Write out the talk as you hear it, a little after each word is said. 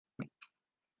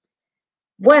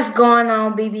What's going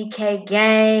on, BBK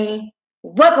gang?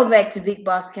 Welcome back to Big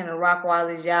Boss Ken and Rock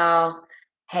Wallets, y'all.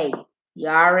 Hey, you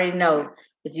already know.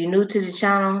 If you're new to the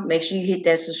channel, make sure you hit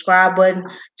that subscribe button.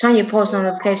 Turn your post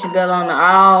notification bell on to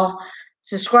all.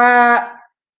 Subscribe,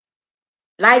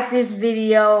 like this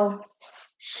video,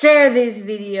 share this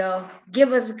video,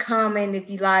 give us a comment if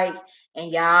you like,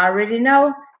 and y'all already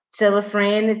know. Tell a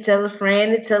friend and tell a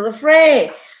friend and tell a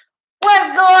friend. What's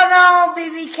going on,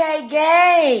 BBK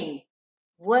gang?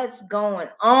 What's going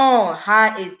on?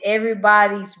 How is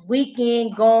everybody's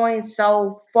weekend going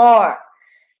so far?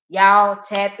 Y'all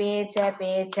tap in, tap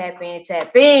in, tap in,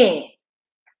 tap in.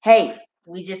 Hey,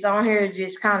 we just on here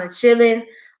just kind of chilling.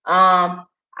 I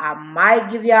might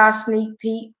give y'all a sneak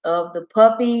peek of the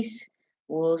puppies.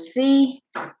 We'll see.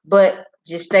 But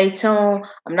just stay tuned.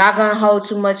 I'm not gonna hold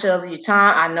too much of your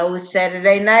time. I know it's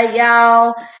Saturday night,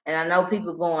 y'all, and I know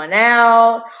people going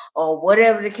out or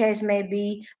whatever the case may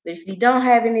be. But if you don't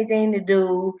have anything to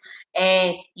do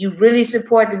and you really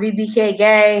support the BBK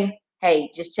gang,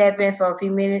 hey, just tap in for a few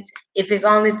minutes. If it's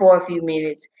only for a few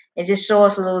minutes, and just show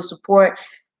us a little support.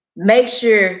 Make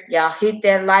sure y'all hit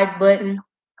that like button.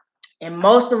 And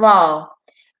most of all,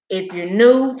 if you're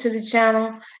new to the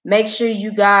channel, make sure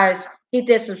you guys hit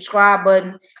that subscribe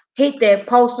button, hit that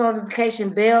post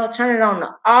notification bell, turn it on to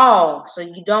all so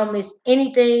you don't miss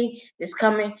anything that's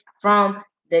coming from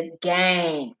the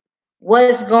gang.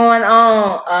 What's going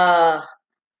on?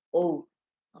 Oh,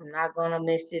 I'm not gonna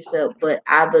mess this up, but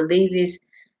I believe it's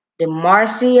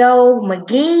DeMarcio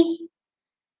McGee.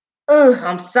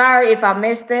 I'm sorry if I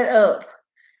messed that up.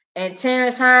 And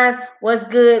Terrence Hines, what's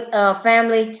good,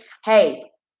 family? Hey,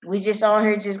 we just on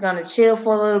here just gonna chill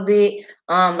for a little bit.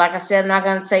 Like I said, I'm not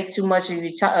gonna take too much of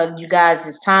you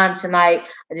guys' time tonight.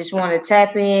 I just want to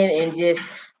tap in and just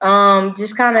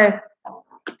kind of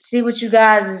see what you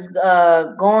guys is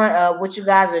what you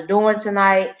guys are doing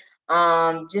tonight.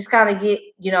 Just kind of get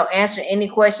answer any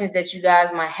questions that you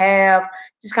guys might have.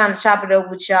 Just kind of chop it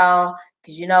up with y'all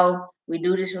because we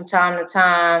do this from time to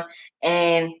time.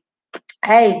 And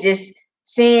hey, just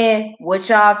seeing what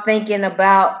y'all thinking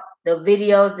about the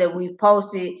videos that we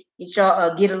posted. Get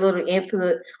y'all get a little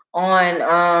input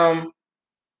on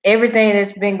everything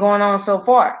that's been going on so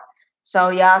far. So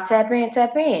y'all tap in,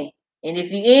 tap in. And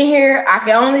if you're in here, I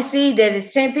can only see that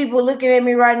it's 10 people looking at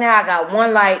me right now. I got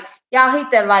one like. Y'all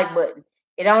hit that like button.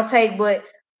 It don't take but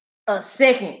a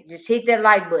second. Just hit that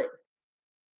like button.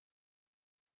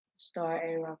 Start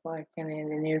a rock walking in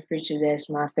the near future. That's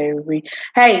my favorite breed.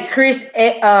 Hey, Chris,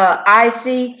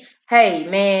 Icy. Hey,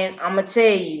 man, I'm gonna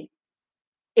tell you,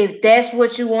 if that's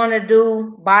what you want to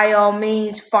do, by all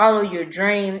means, follow your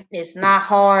dream. It's not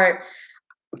hard.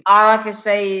 All I can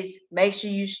say is make sure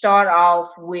you start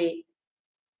off with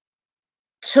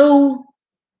 2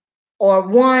 or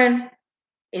 1.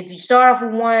 If you start off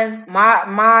with 1,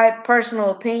 my personal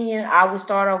opinion, I would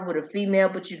start off with a female,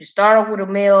 but you can start off with a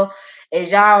male.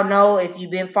 As y'all know, if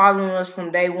you've been following us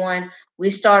from day one, we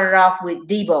started off with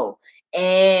Debo.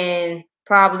 And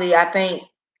probably, I think,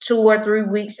 2 or 3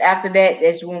 weeks after that,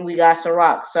 that's when we got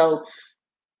Ciroc. So,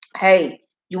 hey,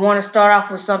 you want to start off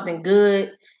with something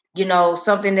good,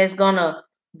 something that's going to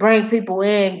bring people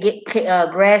in,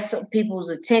 grasp people's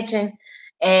attention.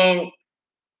 And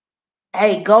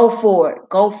hey, go for it.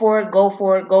 Go for it. Go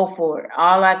for it. Go for it.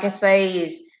 All I can say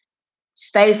is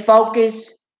stay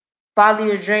focused, follow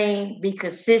your dream, be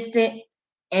consistent,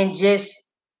 and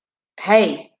just,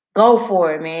 hey, go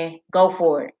for it, man. Go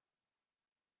for it.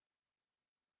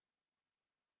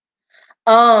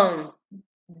 Um,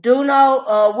 Do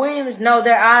know, Williams, no,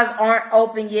 their eyes aren't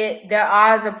open yet. Their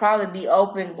eyes will probably be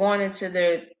open going into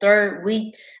their 3rd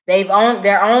week.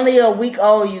 They're only a week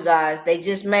old, you guys. They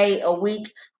just made a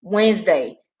week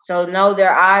Wednesday. So no,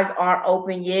 their eyes aren't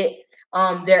open yet.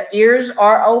 Their ears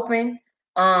are open,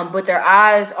 but their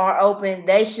eyes are open.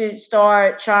 They should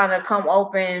start trying to come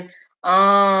open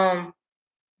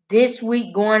this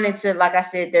week going into, like I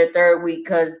said, their 3rd week,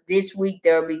 because this week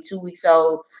they'll be 2 weeks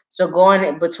old. So going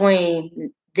in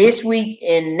between this week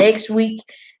and next week,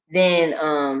 then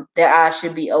their eyes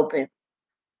should be open.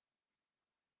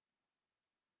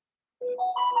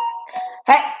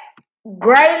 Hey,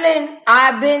 Graylin,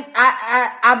 I've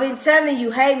been telling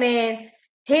you, hey man,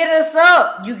 hit us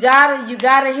up. You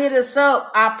gotta hit us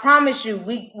up. I promise you,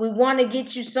 we want to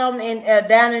get you something in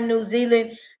down in New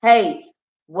Zealand. Hey,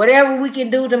 whatever we can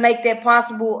do to make that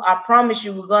possible, I promise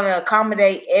you, we're gonna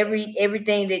accommodate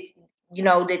everything that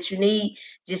that you need.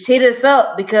 Just hit us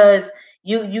up because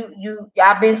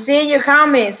I've been seeing your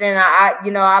comments and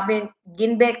I've been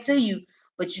getting back to you.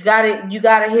 But you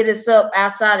gotta hit us up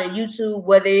outside of YouTube,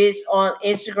 whether it's on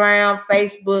Instagram,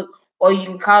 Facebook, or you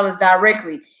can call us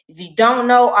directly. If you don't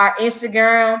know, our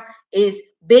Instagram is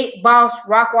Big Boss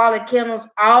Rock Wallet Kennels,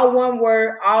 all one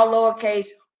word, all lowercase,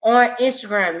 on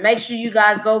Instagram. Make sure you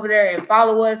guys go over there and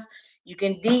follow us. You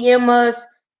can DM us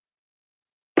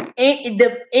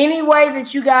any way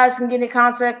that you guys can get in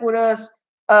contact with us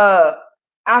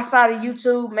outside of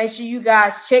YouTube. Make sure you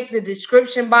guys check the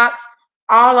description box.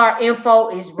 All our info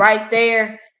is right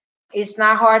there. It's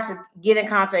not hard to get in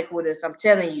contact with us, I'm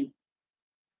telling you.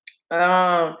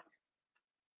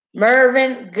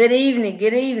 Mervin, good evening,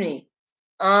 good evening.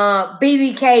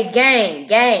 BBK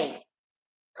gang.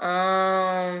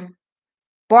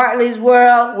 Bartley's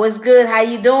World, what's good? How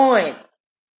you doing?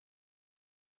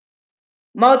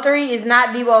 Mo3 is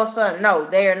not Debo's son. No,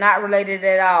 they are not related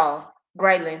at all.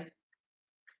 Grayling.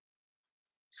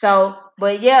 So,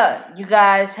 but yeah, you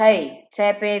guys, hey,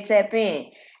 tap in, tap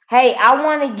in. Hey, I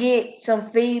want to get some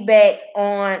feedback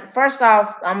on. First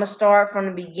off, I'm gonna start from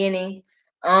the beginning.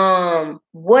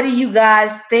 What are you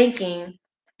guys thinking?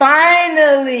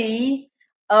 Finally,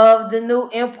 of the new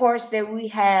imports that we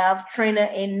have, Trina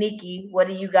and Nikki. What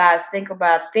do you guys think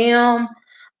about them?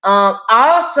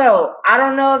 Also, I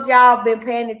don't know if y'all been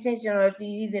paying attention or if you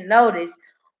even noticed.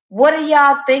 What do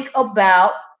y'all think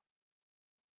about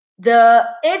the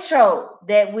intro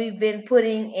that we've been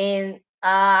putting in?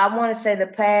 I want to say the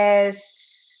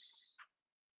past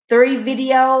 3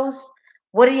 videos.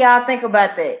 What do y'all think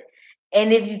about that?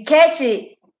 And if you catch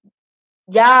it,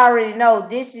 y'all already know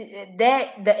this is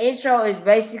that the intro is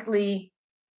basically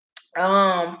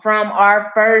from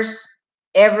our first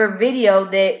ever video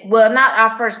that, well, not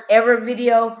our first ever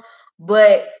video,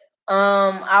 but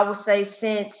I would say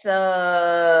since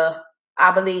I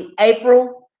believe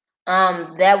April.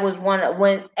 That was when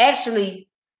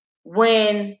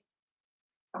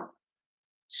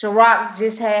Ciroc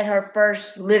just had her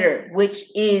first litter, which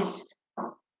is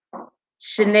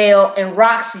Chanel and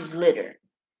Roxy's litter.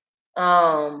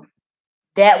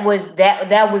 That was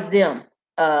them.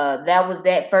 That was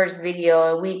that first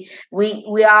video, and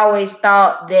we always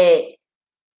thought that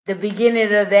the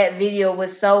beginning of that video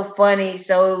was so funny,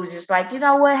 so it was just like, you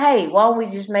know what, hey, why don't we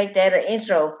just make that an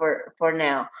intro for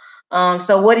now?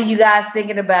 So what are you guys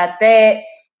thinking about that?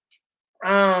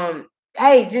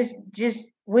 Hey, just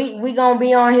we gonna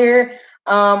be on here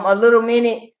a little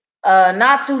minute,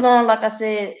 not too long. Like I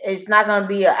said, it's not gonna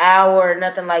be an hour or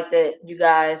nothing like that, you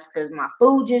guys, because my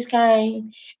food just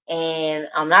came and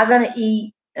I'm not gonna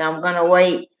eat, and I'm gonna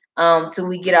wait till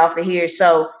we get off of here.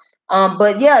 So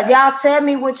but yeah, y'all tell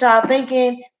me what y'all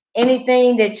thinking.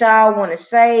 Anything that y'all want to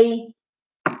say,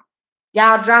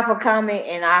 y'all drop a comment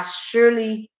and I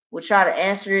surely will try to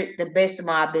answer it the best of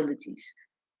my abilities.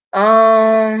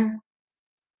 Oh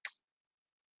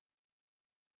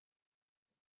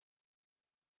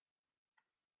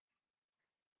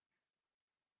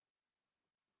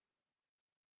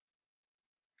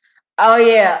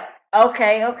yeah.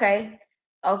 Okay.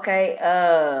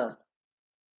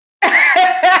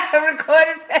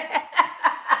 Recorded.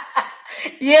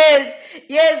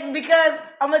 Yes, because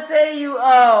I'm gonna tell you,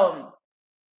 I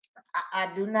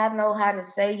do not know how to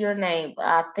say your name, but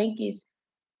I think it's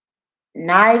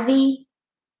Nivy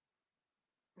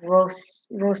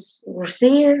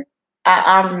Rosier.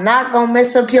 I'm not gonna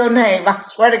mess up your name. I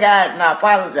swear to God, and I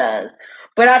apologize.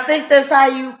 But I think that's how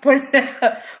you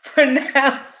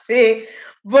pronounce it.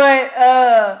 But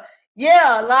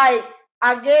yeah, like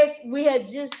I guess we had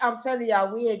just, I'm telling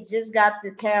y'all, we had just got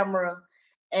the camera,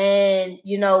 and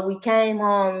we came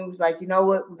home and was like, you know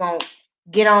what, we're gonna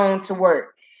get on to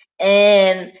work.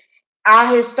 And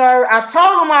I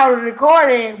told him I was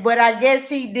recording, but I guess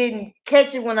he didn't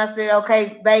catch it when I said,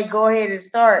 okay, babe, go ahead and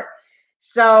start.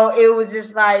 So it was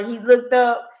just like he looked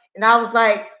up and I was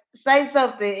like, say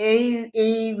something. And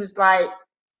he was like,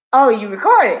 oh, you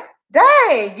recorded.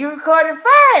 Dang, you recorded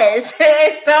fast.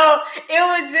 And so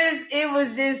it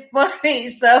was just funny.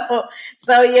 So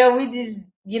yeah, we just,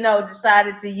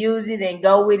 decided to use it and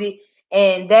go with it.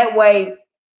 And that way,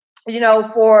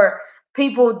 for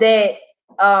people that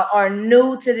are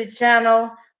new to the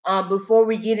channel, before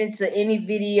we get into any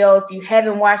video, if you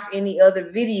haven't watched any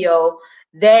other video,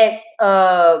 that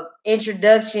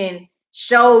introduction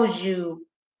shows you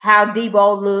how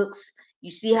Debo looks.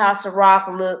 You see how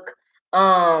Ciroc look.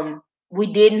 We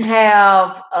didn't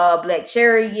have Black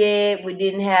Cherry yet. We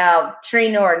didn't have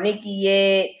Trina or Nikki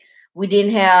yet. We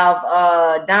didn't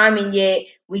have Diamond yet.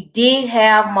 We did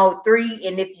have Mo3,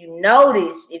 and if you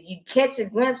notice, if you catch a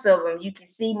glimpse of him, you can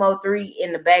see Mo3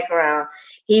 in the background.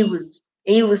 He was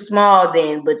small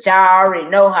then, but y'all already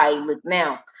know how he looked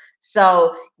now.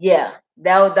 So yeah,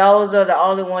 those are the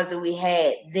only ones that we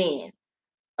had then.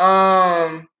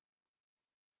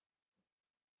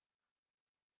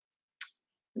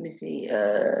 Let me see.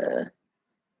 Hello,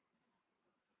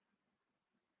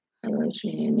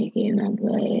 Jen, Nikki, and I'm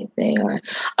glad they are.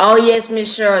 Oh yes,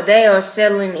 Miss Cheryl, they are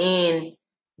settling in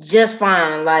just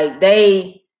fine. Like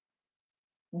they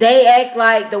act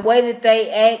like the way that they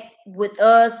act with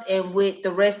us and with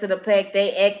the rest of the pack,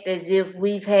 they act as if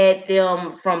we've had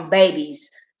them from babies.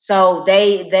 So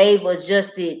they've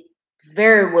adjusted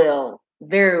very well,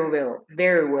 very well,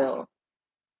 very well.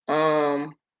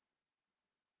 Um,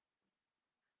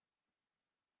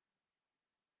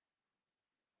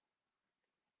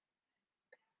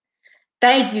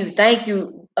 thank you,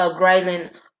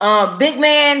 Graylin. Big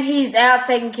man, he's out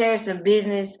taking care of some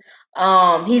business.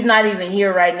 He's not even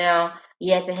here right now. He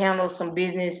had to handle some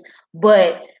business,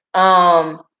 but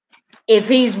if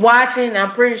he's watching,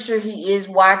 I'm pretty sure he is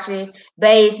watching.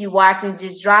 Bae, if you're watching,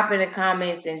 just drop in the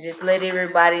comments and just let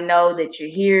everybody know that you're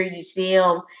here, you see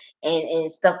him,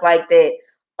 and stuff like that.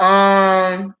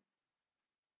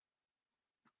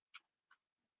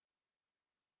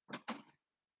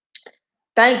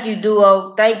 Thank you,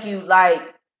 Duo. Thank you. Like,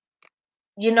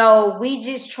 we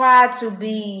just try to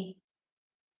be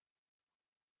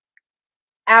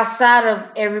outside of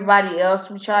everybody else.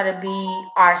 We try to be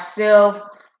ourselves.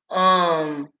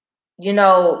 Um,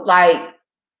 like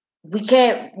we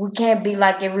can't be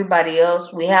like everybody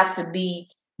else. We have to be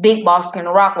Big Boss and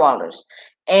the Rockwallers.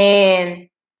 And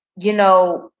you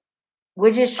know,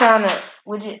 we're just trying to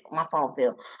my phone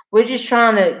fell. We're just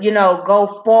trying to, go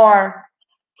far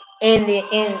in this.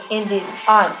 Oh,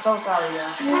 I'm so sorry, y'all.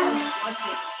 One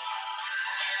second.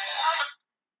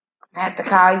 I have to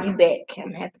call you back.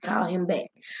 I'm gonna have to call him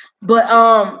back. But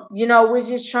we're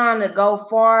just trying to go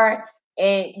far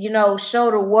and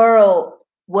show the world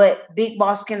what Big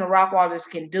Boss Ken and Rockwallers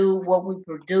can do, what we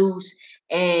produce,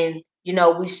 and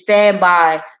we stand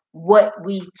by what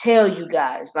we tell you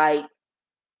guys. Like,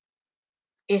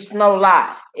 it's no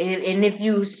lie. And if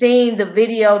you've seen the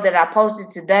video that I posted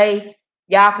today,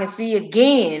 y'all can see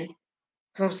again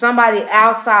from somebody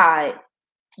outside.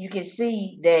 You can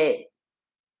see that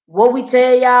what we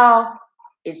tell y'all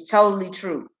is totally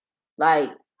true.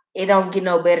 Like, it don't get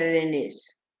no better than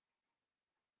this.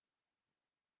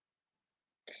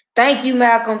 Thank you,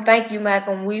 Malcolm. Thank you,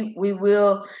 Malcolm. We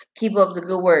will keep up the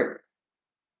good work.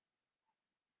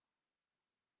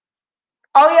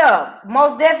 Oh yeah,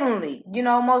 most definitely.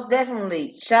 Most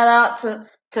definitely. Shout out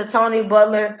to Tony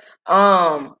Butler.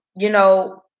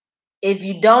 If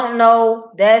you don't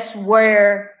know, that's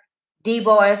where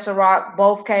Debo and Ciroc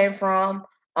both came from.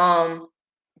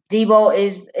 Debo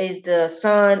is the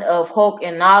son of Hulk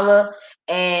and Nala,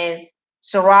 and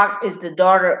Ciroc is the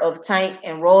daughter of Tank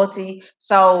and Royalty.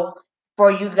 So for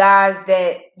you guys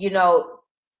that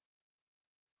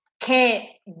can't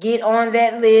get on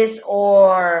that list,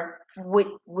 or with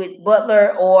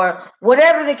Butler, or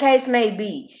whatever the case may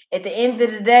be, at the end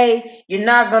of the day, you're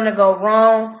not gonna go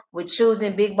wrong with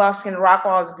choosing Big Boss and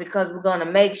Rockwalls, because we're gonna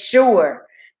make sure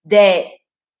that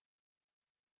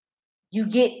you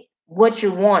get what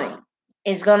you're wanting.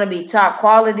 It's gonna be top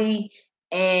quality,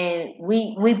 and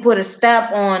we put a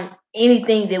stamp on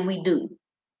anything that we do.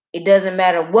 It doesn't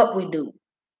matter what we do,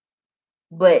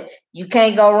 but you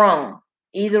can't go wrong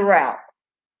either route.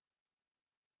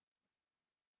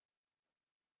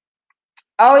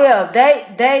 Oh yeah,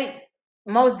 they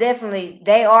most definitely,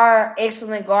 they are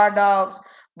excellent guard dogs.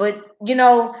 But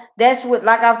that's what,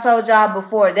 like I've told y'all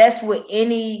before, that's with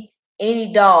any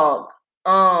dog.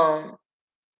 Um,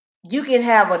 you can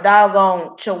have a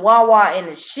doggone Chihuahua and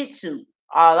a Shih Tzu.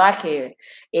 All I care.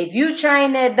 If you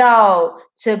train that dog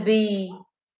to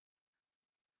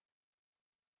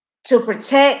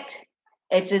protect,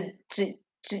 and to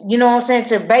you know what I'm saying,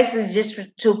 to basically just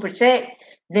to protect,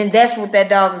 then that's what that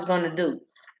dog is gonna do.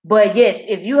 But yes,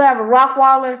 if you have a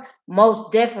Rockwaller,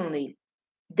 most definitely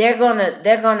they're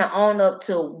gonna own up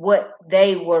to what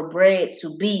they were bred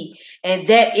to be, and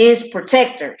that is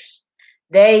protectors.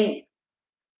 They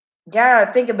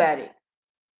gotta think about it.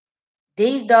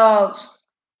 These dogs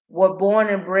were born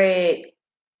and bred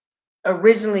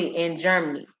originally in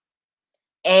Germany,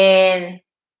 and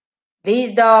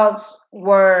these dogs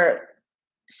were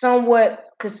somewhat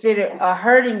considered a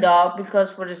herding dog,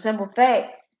 because for the simple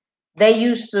fact they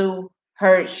used to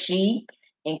herd sheep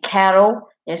and cattle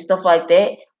and stuff like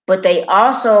that, but they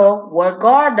also were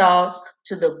guard dogs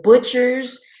to the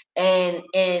butchers and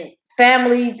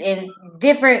families and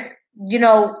different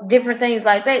different things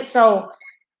like that. So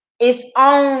it's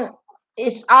on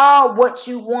it's all what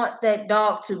you want that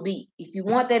dog to be. If you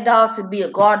want that dog to be a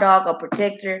guard dog, a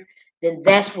protector, then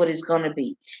that's what it's going to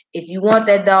be. If you want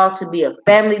that dog to be a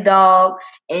family dog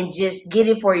and just get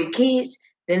it for your kids,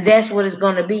 then that's what it's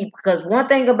gonna be. Because one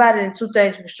thing about it, and two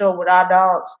things for sure with our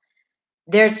dogs,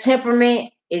 their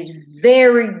temperament is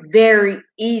very, very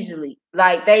easily.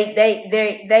 Like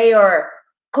they are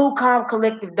cool, calm,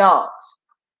 collective dogs.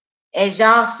 As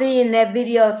y'all see in that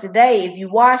video today, if you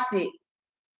watched it,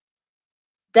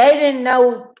 they didn't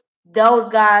know those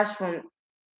guys from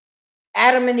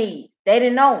Adam and Eve. They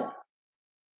didn't know them.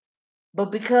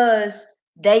 But because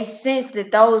they sensed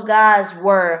that those guys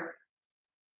were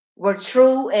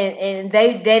true, and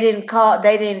they didn't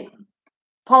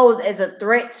pose as a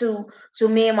threat to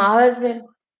me and my husband,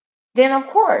 then of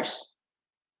course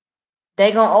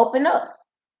they gonna open up.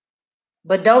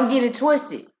 But don't get it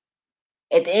twisted.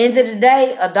 At the end of the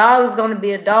day, a dog is gonna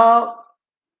be a dog,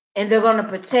 and they're gonna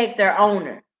protect their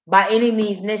owner by any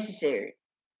means necessary.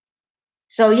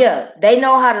 So yeah, they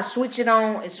know how to switch it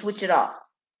on and switch it off.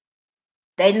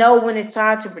 They know when it's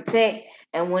time to protect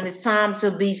and when it's time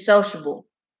to be sociable.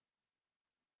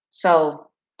 So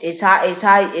it's how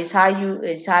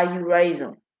you raise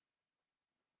them.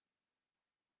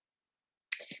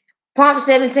 Prompt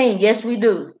 17. Yes, we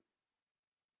do.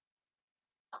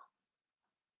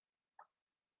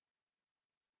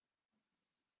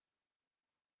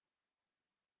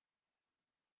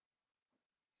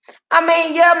 I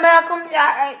mean, yeah, Malcolm.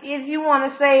 If you want to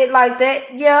say it like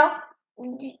that, yeah,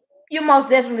 you're most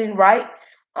definitely right.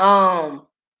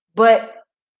 But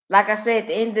like I said, at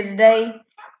the end of the day,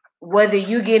 whether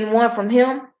you getting one from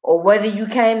him or whether you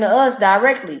came to us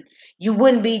directly, you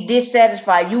wouldn't be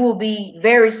dissatisfied. You will be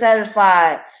very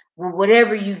satisfied with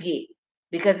whatever you get,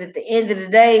 because at the end of the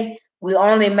day, we're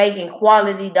only making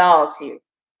quality dogs here.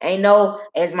 Ain't no,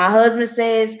 as my husband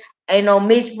says, ain't no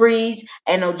mixed breeds,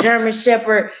 ain't no German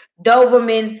Shepherd,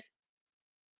 Doberman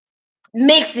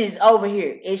mixes over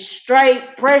here. It's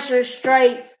straight pressure,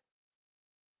 straight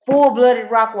full-blooded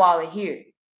Rottweiler here,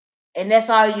 and that's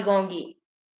all you're gonna get.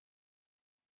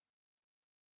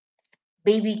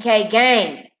 BBK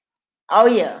gang. Oh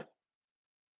yeah.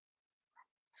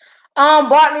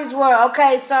 Bartley's World.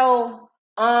 Okay, so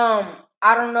I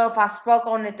don't know if I spoke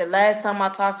on it the last time I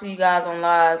talked to you guys on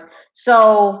live.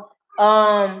 So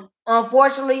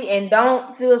unfortunately, and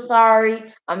don't feel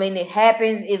sorry. I mean, it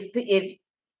happens. If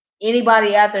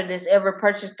anybody out there that's ever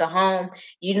purchased a home,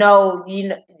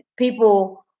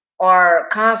 people are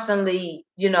constantly,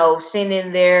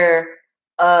 sending their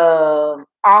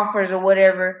offers or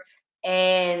whatever,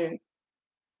 and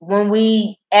when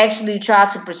we actually tried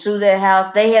to pursue that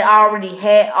house, they had already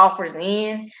had offers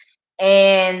in,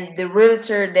 and the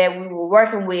realtor that we were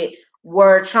working with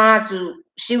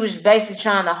she was basically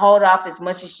trying to hold off as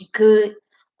much as she could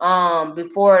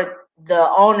before the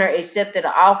owner accepted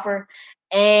the offer.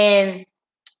 And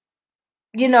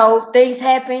things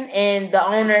happen, and the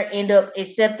owner ended up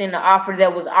accepting the offer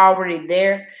that was already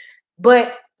there.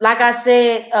 But like I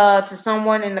said to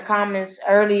someone in the comments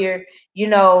earlier,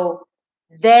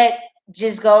 that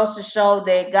just goes to show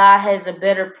that God has a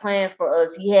better plan for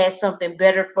us. He has something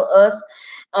better for us,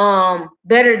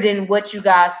 better than what you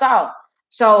guys saw.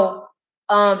 So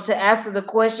to answer the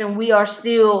question, we are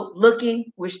still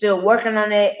looking, we're still working on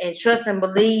that, and trust and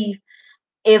believe,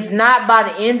 if not by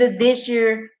the end of this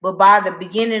year, but by the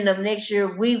beginning of next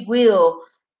year, we will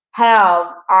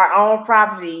have our own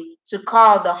property to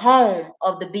call the home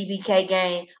of the BBK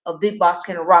gang of Big Boss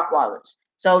Kennel Rockwallers.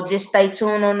 So just stay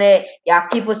tuned on that. Y'all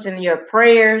keep us in your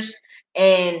prayers.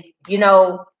 And,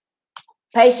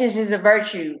 patience is a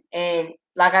virtue. And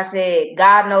like I said,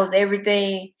 God knows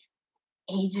everything.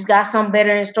 He just got something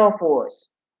better in store for us.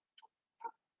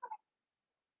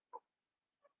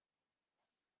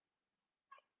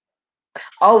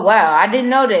 Oh wow, I didn't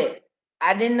know that.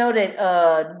 I didn't know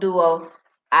that, duo.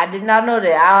 I did not know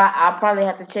that. I'll probably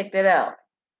have to check that out.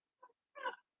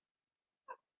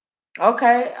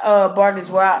 Okay, Bartley's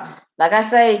Wild. Like I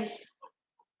say,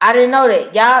 I didn't know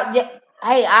that. Y'all,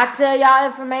 hey, I tell y'all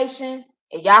information,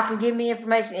 and y'all can give me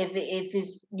information. If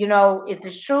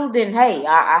it's true, then hey,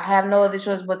 I have no other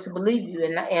choice but to believe you.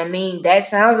 And I mean, that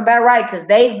sounds about right, because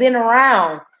they've been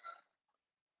around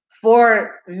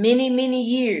for many, many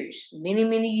years, many,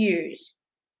 many years.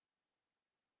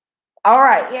 All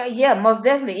right, yeah, yeah, most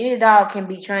definitely. Any dog can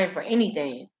be trained for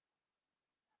anything.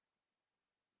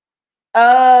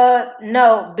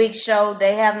 No, Big Show,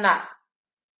 they have not.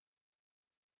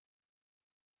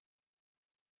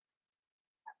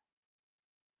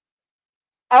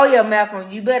 Oh yeah,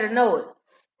 Malcolm, you better know it.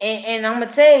 And I'm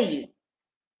gonna tell you,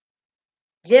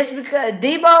 just because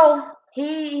Debo,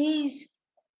 he's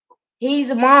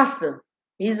a monster.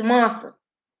 He's a monster.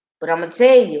 But I'm gonna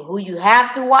tell you, who you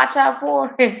have to watch out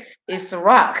for is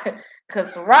Ciroc,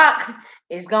 because Ciroc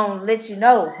is gonna let you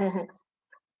know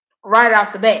right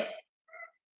off the bat.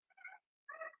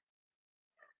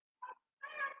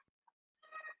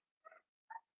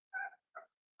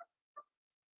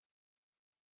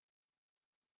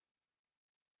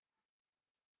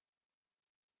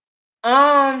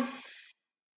 I'm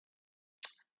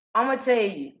gonna tell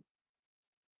you.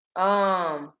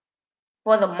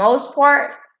 For the most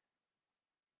part,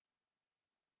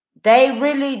 they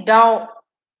really don't.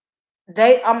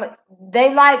 They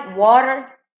they like water.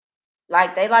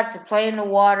 Like they like to play in the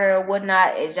water or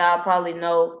whatnot, as y'all probably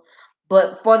know.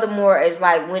 But furthermore, it's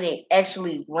like when it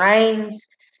actually rains,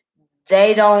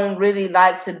 they don't really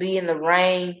like to be in the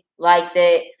rain like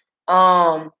that.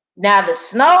 Now the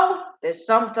snow is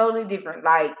something totally different.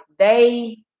 Like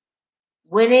they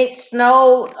when it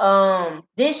snowed,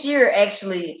 this year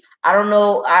actually, I don't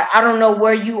know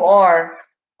where you are,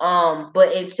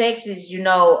 but in Texas,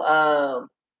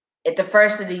 at the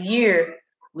first of the year,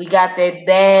 we got that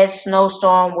bad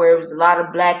snowstorm where it was a lot of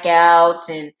blackouts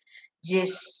and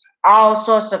just all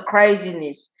sorts of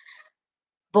craziness.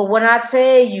 But when I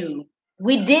tell you,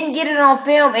 we didn't get it on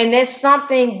film, and that's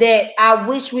something that I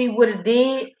wish we would have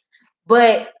did.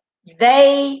 But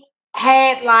they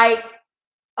had like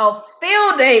a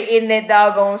field day in that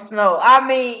doggone snow. I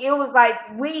mean, it was like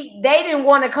they didn't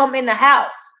want to come in the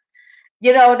house.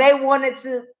 They wanted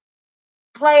to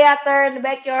play out there in the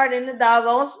backyard in the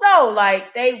doggone snow.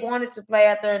 Like they wanted to play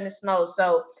out there in the snow.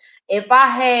 So if I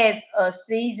had a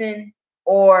season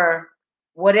or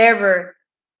whatever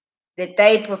that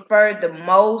they preferred the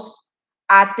most,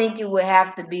 I think it would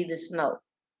have to be the snow.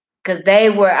 Cause they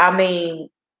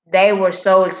were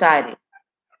so excited.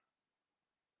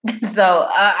 So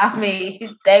I mean,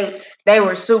 they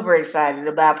were super excited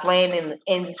about playing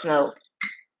in the snow.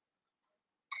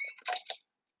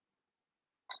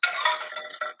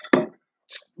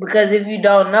 Because if you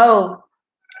don't know,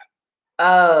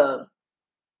 uh,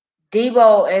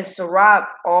 Debo and Ciroc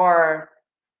are,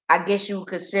 I guess you would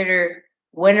consider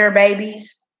winter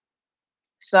babies.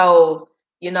 So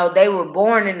they were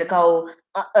born in the cold,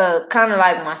 kind of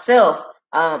like myself.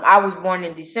 I was born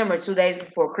in December, 2 days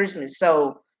before Christmas.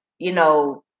 So you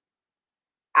know,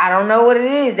 I don't know what it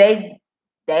is. They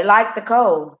like the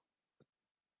cold.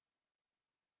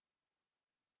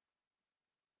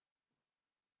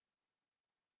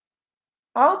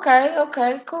 Okay,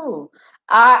 okay, cool.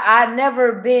 I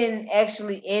never been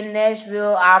actually in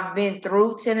Nashville. I've been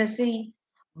through Tennessee,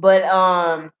 but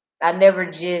I never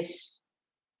just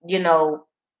you know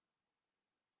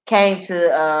came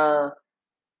to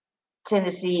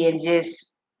Tennessee and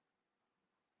just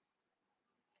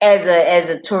as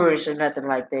a tourist or nothing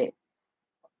like that.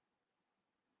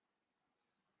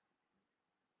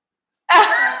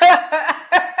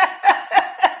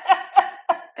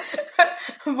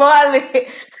 Marley,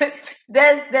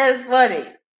 that's funny.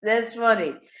 That's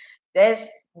funny. That's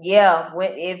yeah.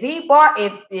 When if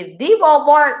Debo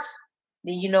barks,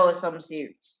 then you know it's something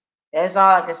serious. That's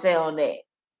all I can say on that.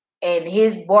 And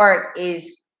his bark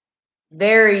is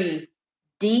very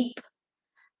deep.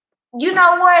 You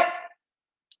know what?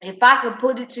 If I could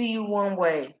put it to you one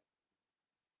way,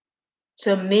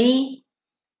 to me,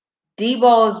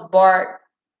 Debo's bark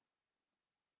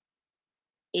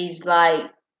is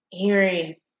like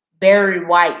hearing Barry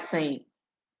White sing.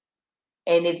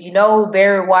 And if you know who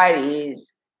Barry White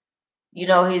is,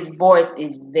 his voice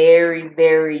is very,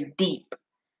 very deep.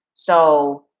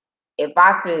 So if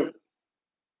I could,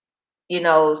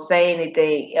 say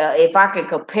anything, if I could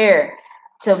compare,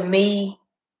 to me,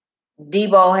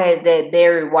 Debo has that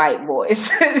Barry White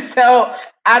voice. So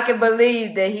I can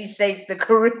believe that he shakes the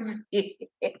Caribbean.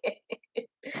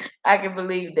 I can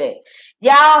believe that.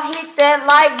 Y'all hit that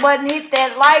like button. Hit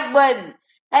that like button.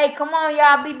 Hey, come on,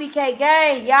 y'all, BBK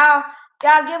gang. Y'all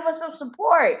give us some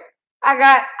support.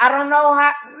 I don't know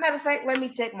how. Matter of fact, let me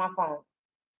check my phone.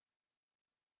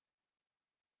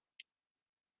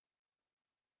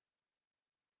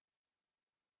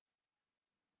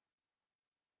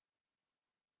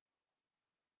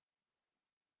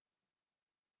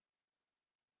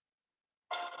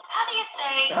 How do you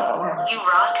say you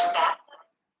rocked back?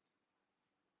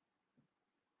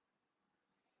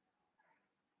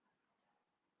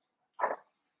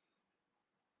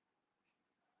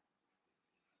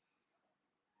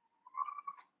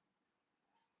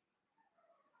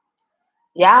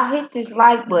 Y'all hit this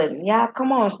like button. Y'all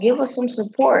come on, give us some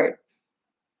support.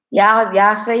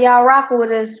 Y'all say y'all rock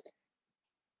with us.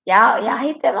 Y'all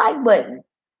hit that like button.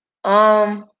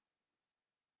 Um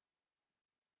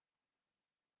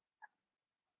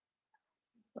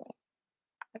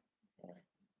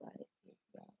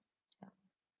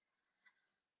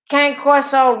can't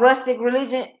cross all rustic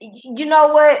religion. You know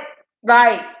what?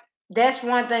 Like that's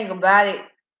one thing about it.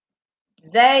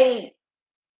 They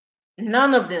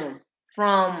none of them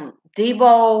from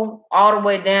Debo all the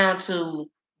way down to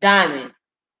Diamond.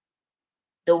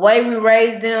 The way we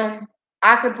raised them,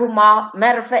 I can put my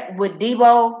matter of fact with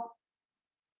Debo.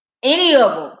 Any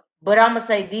of them. But I'm gonna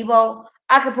say Debo.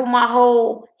 I could put my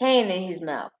whole hand in his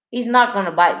mouth. He's not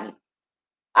gonna bite me.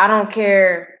 I don't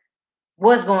care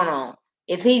what's going on.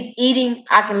 If he's eating,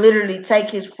 I can literally take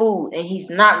his food and he's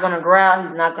not gonna growl.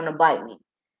 He's not gonna bite me.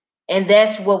 And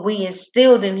that's what we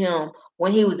instilled in him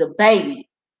when he was a baby.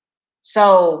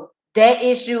 So that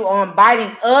issue on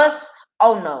biting us,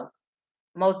 oh no,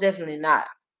 most definitely not.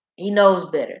 He knows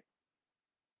better.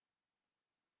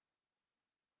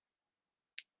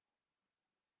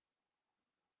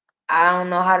 I don't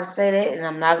know how to say that, and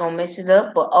I'm not gonna mess it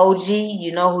up. But OG,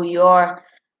 you know who you are.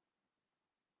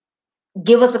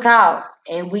 Give us a call,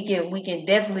 and we can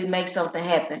definitely make something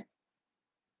happen.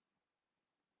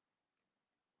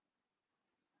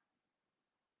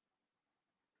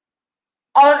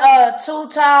 On Too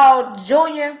Tall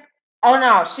Junior. Oh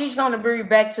no, she's gonna breed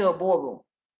back to a Borble.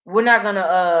 We're not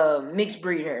gonna mix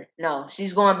breed her. No,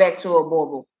 she's going back to a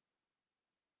Borble.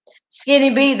 Skinny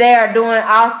B, they are doing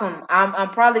awesome. I'm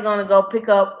probably gonna go pick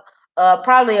up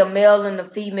probably a male and a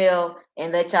female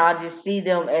and let y'all just see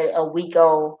them at a week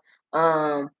old.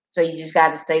 So you just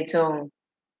gotta stay tuned.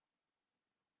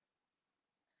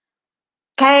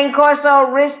 Kane Corso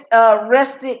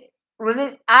rested.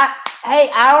 I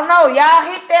don't know. Y'all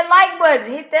hit that like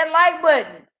button. Hit that like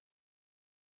button.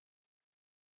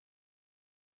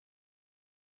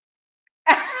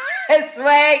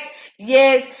 Swag.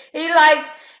 Yes, he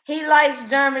likes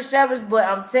German shepherds, but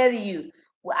I'm telling you,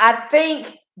 I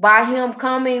think by him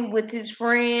coming with his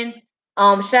friend,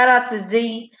 shout out to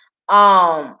Z.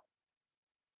 I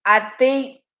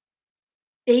think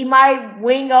he might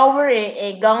wing over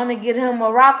and go on and get him a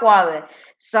Rockwaller.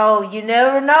 So you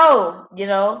never know.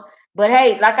 But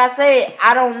hey, like I said,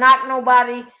 I don't knock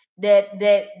nobody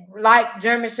that like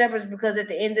German shepherds because at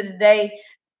the end of the day,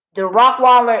 the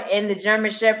Rockwaller and the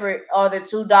German Shepherd are the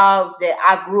two dogs that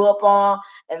I grew up on.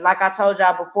 And like I told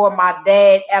y'all before, my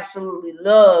dad absolutely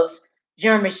loves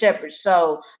German Shepherds.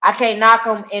 So I can't knock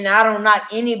them, and I don't knock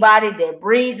anybody that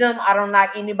breeds them. I don't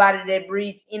knock anybody that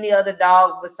breeds any other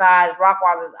dog besides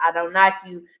Rockwallers. I don't knock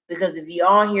you because if you're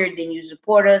on here, then you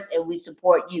support us and we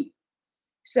support you.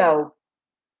 So,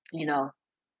 you know,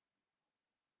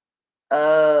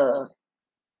 uh,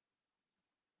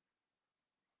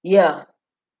 yeah,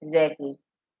 exactly.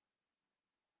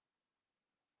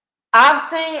 I've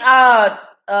seen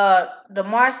the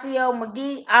Marcio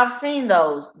McGee. I've seen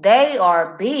those. They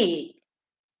are big.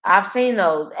 I've seen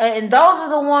those, and those are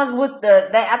the ones with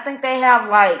I think they have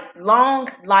like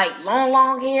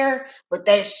long hair, but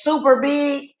they're super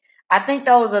big. I think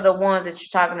those are the ones that you're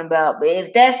talking about. But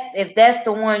if that's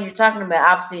the one you're talking about,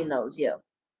 I've seen those. Yeah.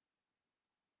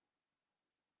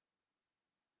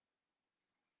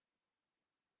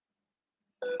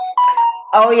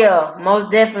 Oh yeah, most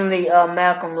definitely,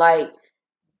 Malcolm. Like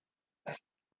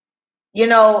you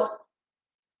know,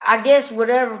 I guess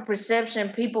whatever perception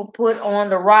people put on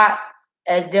the Rock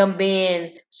as them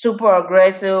being super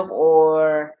aggressive,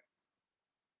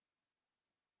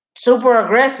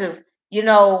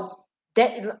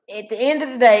 that at the end of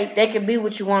the day, they can be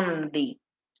what you want them to be.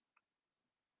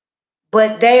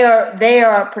 But they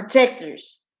are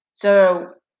protectors.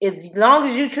 So if as long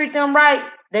as you treat them right,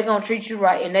 they're gonna treat you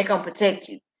right and they're gonna protect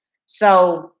you.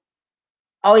 So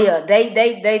oh yeah,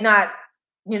 they not,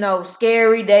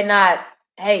 scary. They not,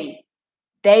 hey,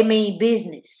 they mean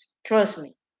business. Trust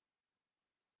me.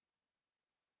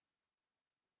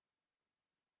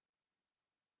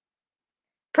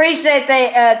 Appreciate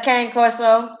that, Kane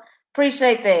Corso.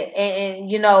 Appreciate that. And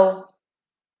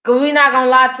cause we're not gonna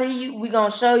lie to you. We're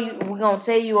gonna show you, we're gonna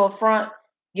tell you up front,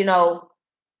 you know,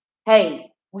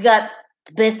 hey, we got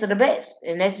the best of the best.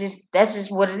 And that's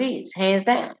just what it is, hands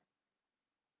down.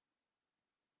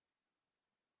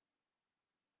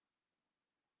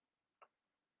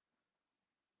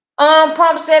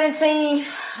 Pump 17.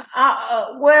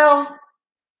 Well,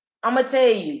 I'm gonna tell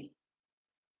you,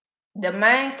 the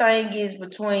main thing is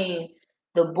between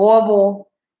the Borble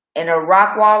and a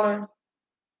Rockwaller,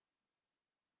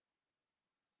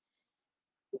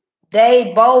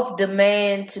 they both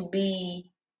demand to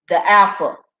be the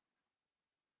alpha.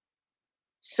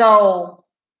 So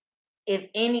if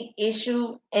any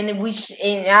issue, and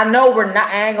I know we're not,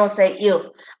 I ain't gonna say if,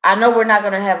 I know we're not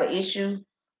gonna have an issue,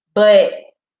 but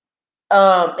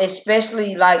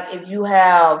especially like if you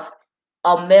have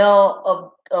a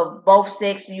male of both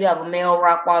sexes, you have a male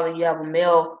Rockwaller, you have a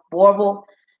male Borble,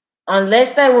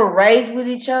 unless they were raised with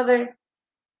each other,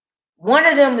 one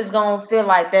of them is gonna feel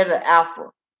like they're the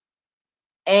alpha,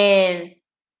 and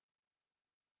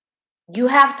you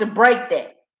have to break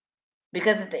that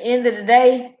because at the end of the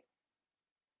day,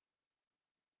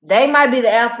 they might be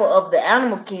the alpha of the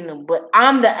animal kingdom, but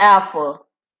I'm the alpha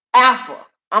alpha.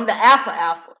 I'm the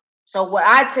alpha. So what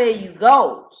I tell you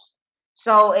goes.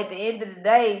 So at the end of the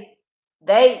day,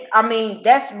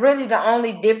 that's really the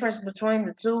only difference between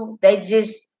the two.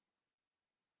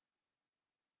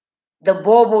 The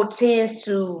Bobo tends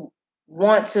to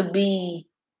want to be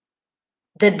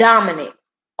the dominant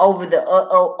over the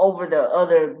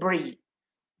other breed.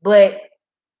 But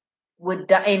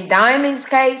in Diamond's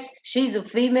case, she's a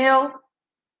female,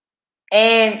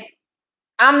 and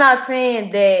I'm not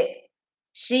saying that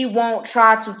she won't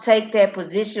try to take that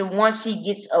position once she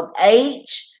gets of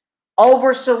age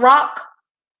over Ciroc,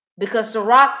 because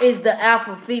Ciroc is the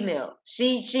alpha female.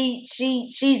 She's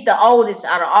the oldest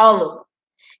out of all of them,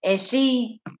 and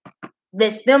she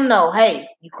lets them know, hey,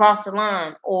 you crossed the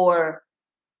line, or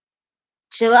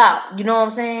chill out. You know what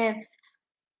I'm saying?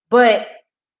 But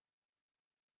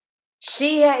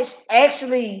she has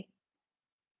actually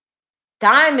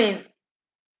Diamond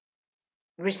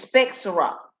respects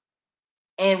Ciroc,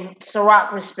 and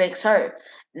Ciroc respects her.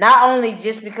 Not only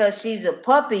just because she's a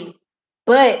puppy,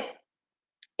 but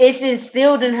it's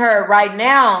instilled in her right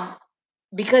now,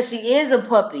 because she is a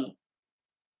puppy,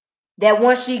 that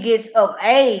once she gets of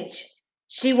age,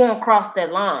 she won't cross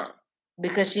that line,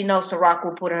 because she knows Ciroc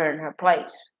will put her in her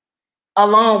place,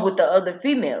 along with the other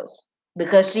females,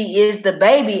 because she is the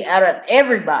baby out of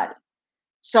everybody.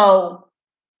 So,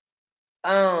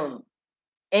 and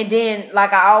then,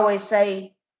 like I always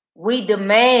say, we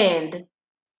demand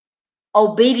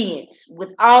obedience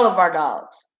with all of our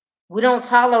dogs. We don't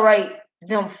tolerate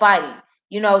them fighting.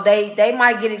 They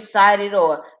might get excited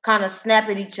or kind of snap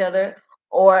at each other,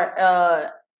 or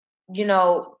you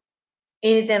know,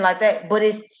 anything like that. But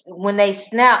it's when they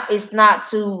snap, it's not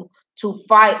to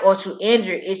fight or to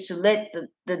injure. It's to let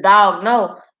the dog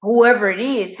know, whoever it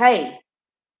is, hey,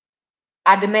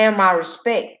 I demand my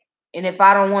respect. And if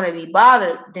I don't want to be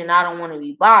bothered, then I don't want to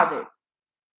be bothered.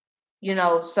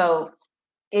 So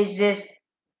it's just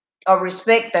a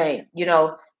respect thing.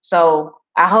 So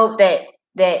I hope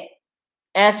that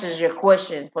answers your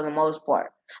question for the most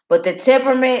part. But the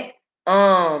temperament,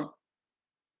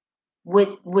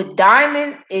 with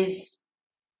Diamond, is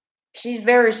she's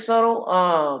very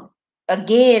subtle.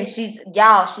 Again, she's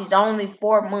only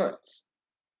 4 months.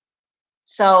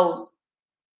 So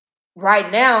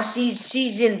right now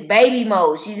she's in baby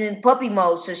mode. She's in puppy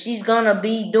mode. So she's gonna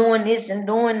be doing this and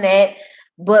doing that.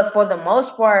 But for the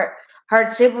most part, her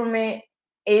temperament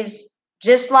is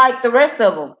just like the rest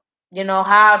of them.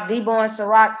 How Debo and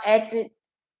Ciroc acted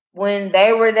when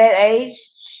they were that age.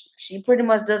 She pretty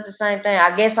much does the same thing.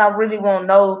 I guess I really won't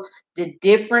know the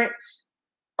difference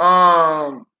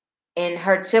in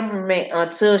her temperament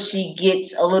until she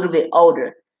gets a little bit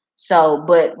older. So,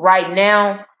 but right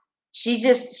now, she's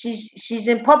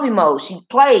in puppy mode. She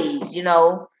plays,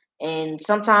 and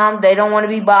sometimes they don't want to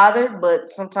be bothered, but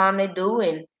sometimes they do.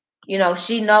 And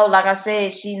like I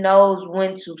said, she knows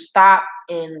when to stop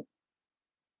and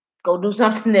go do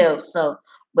something else. So,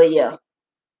 but yeah.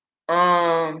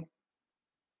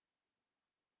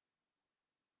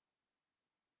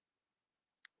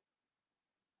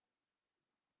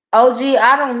 OG,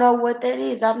 I don't know what that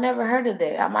is. I've never heard of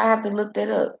that. I might have to look that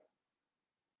up.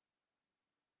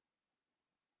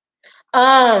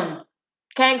 Um,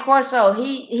 Kane Corso,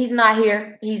 he's not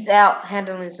here. He's out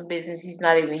handling some business. He's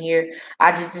not even here.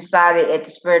 I just decided at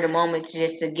the spur of the moment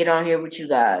just to get on here with you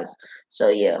guys. So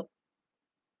yeah.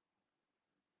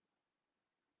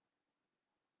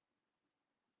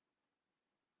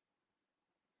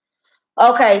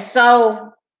 Okay,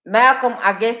 so Malcolm,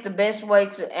 I guess the best way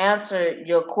to answer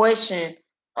your question,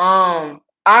 Art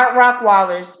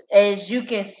Rockwallers, as you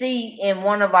can see in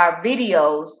one of our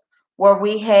videos where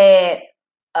we had,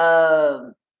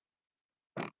 um,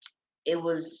 it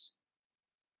was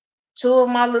two of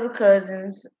my little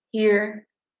cousins here,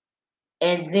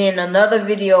 and then another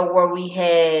video where we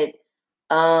had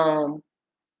um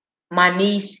my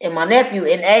niece and my nephew,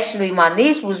 and actually my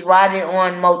niece was riding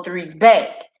on Mo3's back.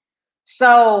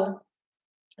 So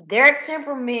their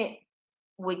temperament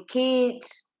with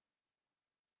kids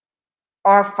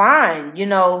are fine.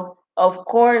 Of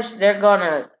course they're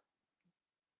gonna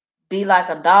be like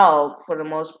a dog for the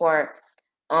most part,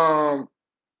 um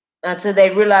until they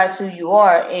realize who you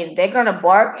are, and they're gonna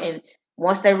bark, and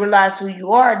once they realize who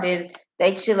you are, then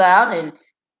they chill out and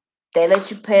they let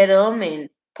you pet them and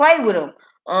play with them.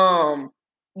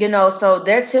 So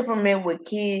their temperament with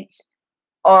kids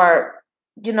are,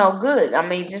 good. I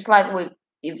mean, just like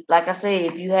like I said,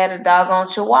 if you had a doggone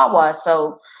Chihuahua.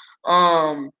 So,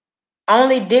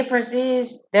 only difference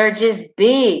is they're just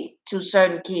big to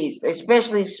certain kids,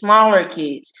 especially smaller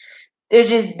kids. They're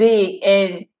just big,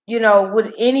 and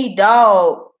with any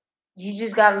dog, you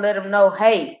just gotta let them know,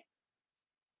 hey,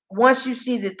 once you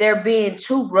see that they're being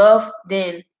too rough,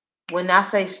 then when I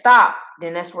say stop,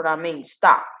 then that's what I mean.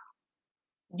 Stop.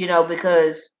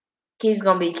 Because kids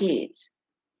gonna be kids.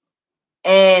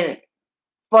 And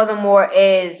furthermore,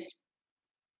 as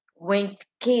when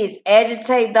kids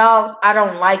agitate dogs, I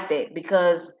don't like that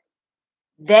because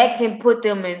that can put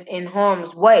them in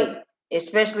harm's way.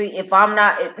 Especially if I'm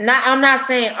not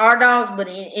saying our dogs, but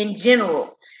in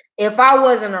general. If I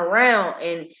wasn't around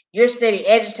and you're steady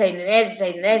agitating and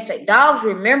agitating and agitating, dogs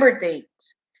remember things.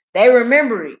 They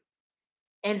remember it.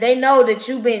 And they know that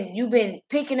you've been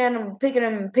picking at them, picking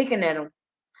them, and picking at them.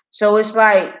 So it's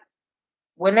like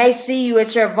when they see you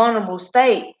at your vulnerable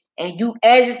state and you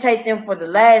agitate them for the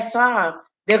last time,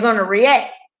 they're gonna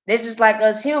react. This is like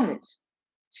us humans.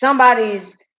 Somebody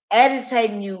is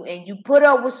agitating you, and you put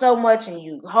up with so much, and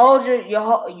you hold you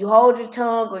hold your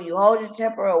tongue, or you hold your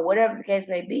temper, or whatever the case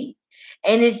may be.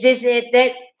 And it's just at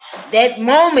that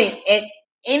moment, at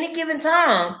any given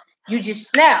time, you just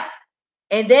snap,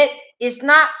 and that it's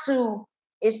not to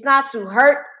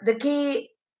hurt the kid,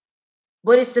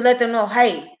 but it's to let them know,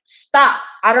 hey, stop.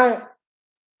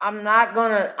 I'm not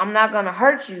gonna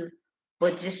hurt you,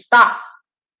 but just stop,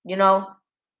 you know.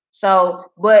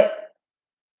 So, but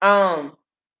um,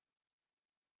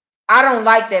 I don't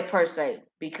like that per se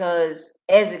because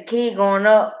as a kid growing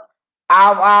up,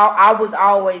 I was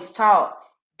always taught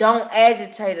don't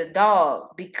agitate a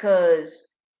dog because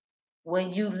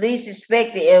when you least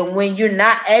expect it and when you're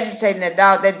not agitating that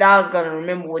dog's gonna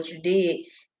remember what you did,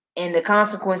 and the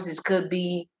consequences could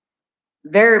be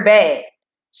very bad.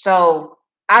 So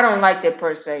I don't like that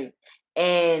per se.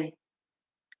 And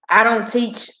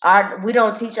we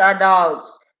don't teach our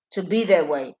dogs to be that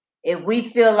way. If we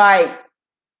feel like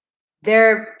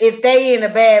if they in a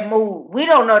bad mood, we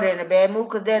don't know they're in a bad mood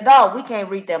because they're a dog. We can't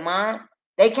read their mind.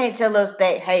 They can't tell us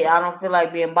that, hey, I don't feel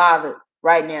like being bothered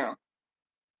right now.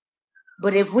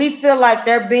 But if we feel like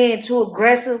they're being too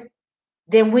aggressive,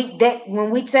 then when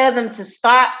we tell them to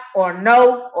stop or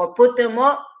no or put them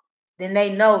up, then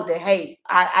they know that, hey,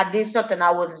 I did something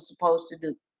I wasn't supposed to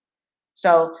do.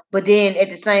 So, but then at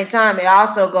the same time, it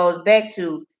also goes back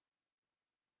to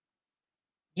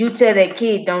you tell that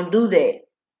kid don't do that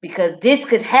because this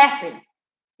could happen.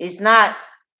 It's not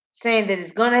saying that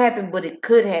it's gonna happen, but it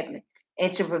could happen.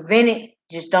 And to prevent it,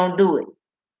 just don't do it.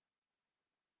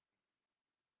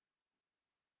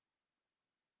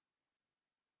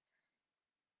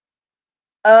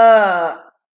 Uh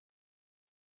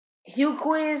Hugh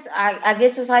Quiz, I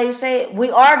guess that's how you say it. We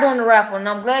are doing a raffle, and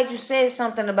I'm glad you said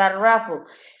something about a raffle.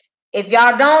 If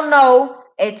y'all don't know,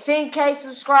 at 10K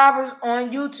subscribers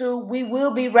on YouTube, we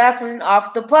will be raffling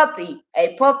off a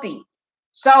puppy.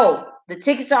 So the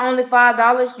tickets are only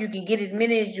 $5. You can get as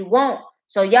many as you want.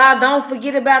 So y'all don't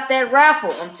forget about that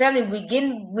raffle. I'm telling you,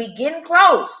 we getting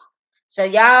close. So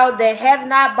y'all that have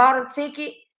not bought a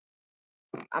ticket,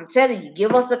 I'm telling you,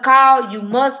 give us a call. You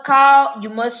must call. You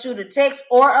must shoot a text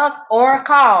or a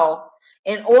call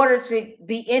in order to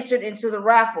be entered into the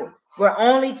raffle. We're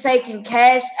only taking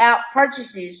cash out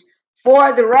purchases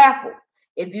for the raffle.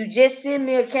 If you just send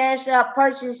me a cash out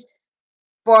purchase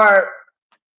for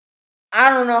I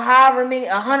don't know however many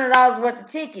 $100 worth of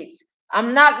tickets,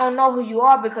 I'm not gonna know who you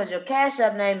are because your cash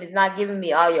app name is not giving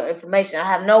me all your information. I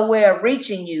have no way of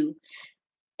reaching you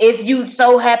if you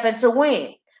so happen to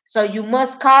win. So you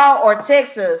must call or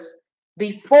text us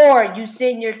before you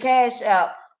send your cash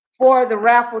out for the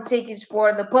raffle tickets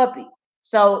for the puppy.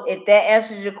 So if that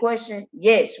answers your question,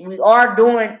 yes, we are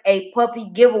doing a puppy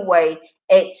giveaway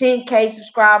at 10K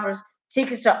subscribers.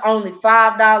 Tickets are only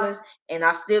 $5, and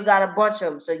I still got a bunch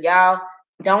of them. So y'all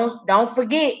don't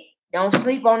forget, don't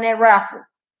sleep on that raffle.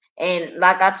 And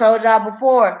like I told y'all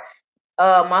before,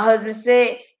 my husband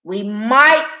said we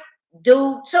might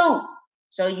do two.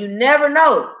 So you never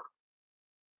know.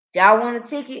 If y'all want a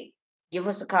ticket, give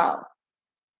us a call.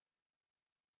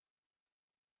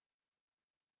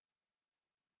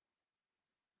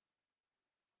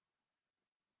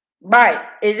 Right,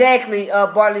 exactly.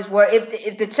 Bartley's word.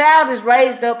 If the child is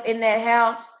raised up in that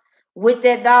house with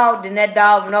that dog, then that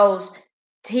dog knows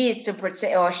he is to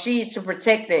protect or she is to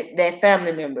protect that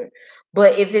family member.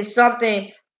 But if it's something,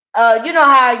 you know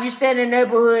how you stand in the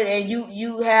neighborhood and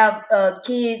you have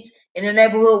kids in the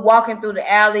neighborhood walking through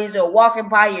the alleys or walking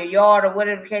by your yard or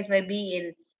whatever the case may be,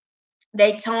 and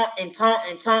they taunt and taunt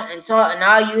and taunt and taunt, and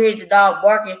all you hear is the dog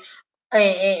barking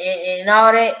and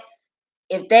all that.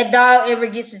 If that dog ever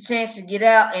gets a chance to get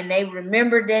out and they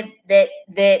remember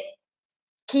that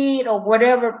kid or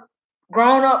whatever,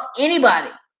 grown up, anybody,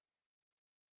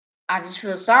 I just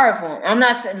feel sorry for him. I'm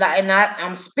not saying like, and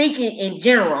I'm speaking in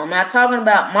general. I'm not talking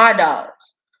about my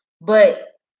dogs, but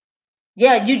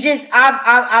Yeah, you just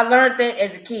I learned that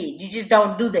as a kid. You just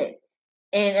don't do that.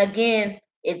 And again,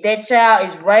 if that child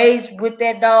is raised with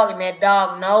that dog and that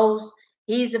dog knows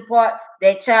he's a part,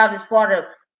 that child is part of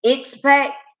its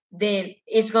pack, then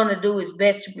it's gonna do its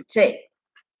best to protect.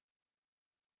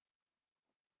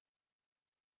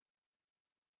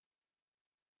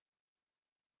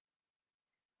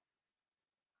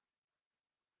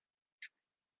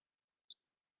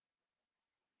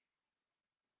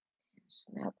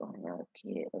 Snap on another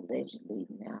kid allegedly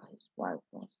now his wife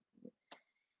wants.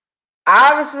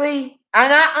 Obviously,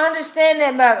 and I understand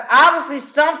that, but obviously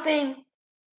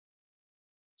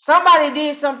somebody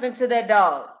did something to that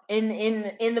dog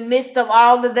in the midst of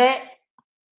all of that,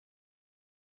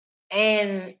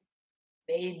 and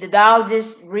the dog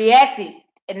just reacted.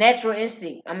 A natural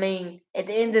instinct. I mean, at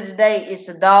the end of the day, it's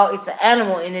a dog, it's an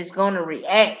animal, and it's gonna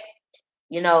react,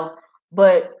 you know.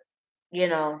 But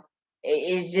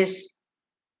it's just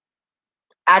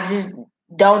I just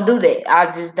don't do that. I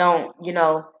just don't,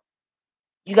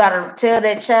 you gotta tell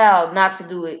that child not to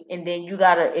do it, and then you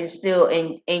gotta instill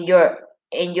in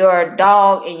your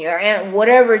dog and your animal,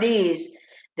 whatever it is,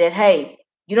 that hey,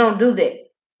 you don't do that.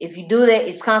 If you do that,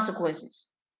 it's consequences.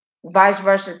 Vice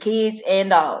versa, kids and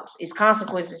dogs. It's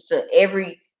consequences to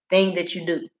everything that you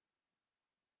do.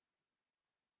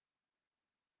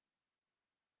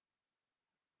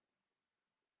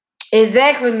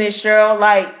 Exactly, Miss Cheryl.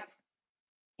 Like,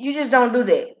 you just don't do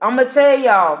that. I'm gonna tell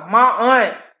y'all,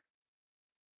 my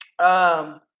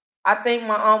I think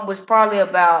my aunt was probably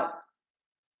about,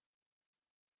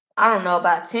 I don't know,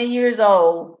 about 10 years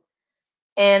old,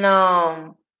 and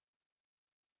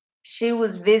she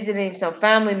was visiting some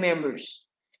family members,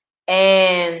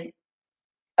 and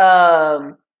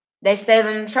um, they stayed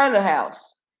in the trailer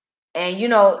house, and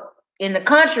in the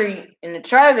country, in the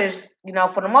trailers,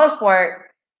 for the most part,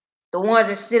 the ones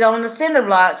that sit on the cinder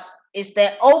blocks, it's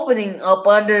that opening up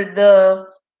under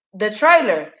the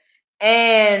trailer.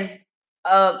 And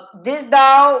this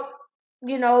dog,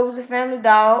 it was a family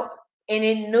dog, and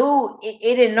it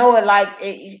didn't know it like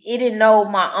it didn't know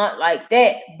my aunt like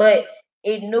that, but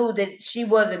it knew that she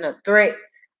wasn't a threat.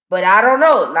 But I don't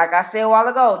know. Like I said a while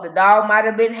ago, the dog might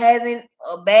have been having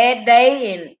a bad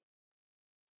day, and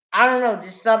I don't know,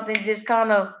 just something just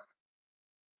kind of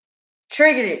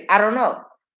triggered it. I don't know.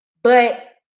 But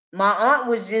my aunt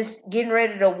was just getting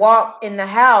ready to walk in the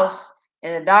house,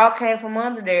 and the dog came from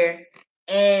under there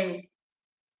and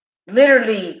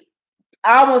literally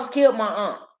almost killed my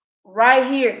aunt.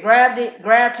 Right here, grabbed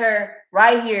her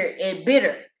right here and bit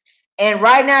her. And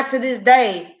right now to this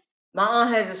day, my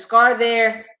aunt has a scar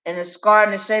there and a scar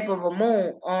in the shape of a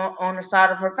moon on the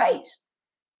side of her face.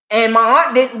 And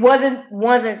my aunt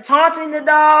wasn't taunting the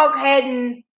dog,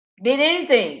 hadn't did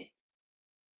anything.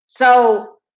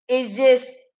 So it's just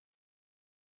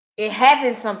it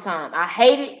happens sometimes. I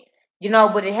hate it,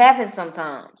 but it happens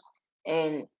sometimes.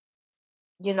 And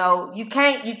you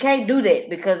can't do that,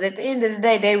 because at the end of the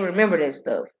day they remember that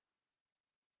stuff.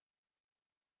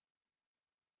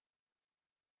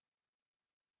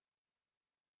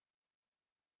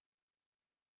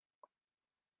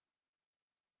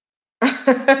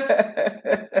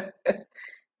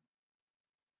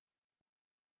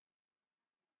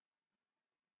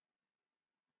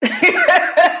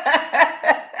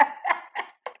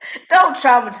 Don't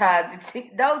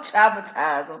traumatize don't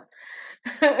traumatize them.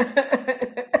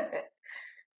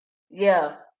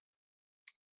 Yeah,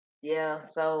 yeah.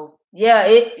 So yeah,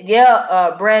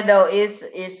 Brando,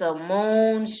 it's a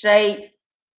moon shaped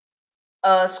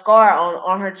scar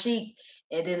on her cheek,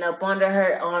 and then up under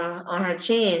her on her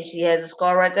chin, she has a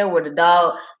scar right there where the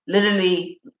dog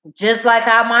literally, just like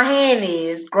how my hand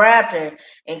is, grabbed her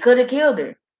and could have killed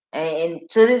her. And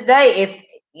to this day,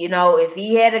 if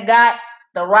he had a got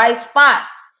the right spot,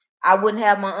 I wouldn't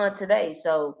have my aunt today.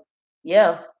 So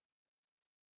yeah.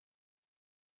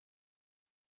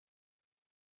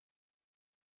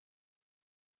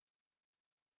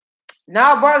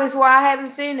 No, bro, that's why I haven't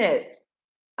seen it.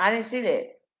 I didn't see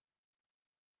that.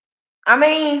 I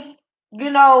mean, you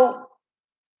know,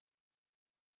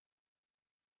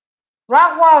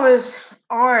 Rottweilers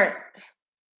aren't,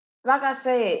 like I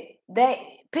said,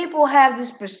 they people have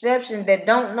this perception that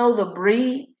don't know the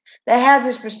breed. They have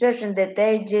this perception that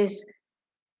they just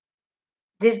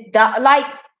like,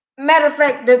 matter of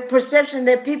fact, the perception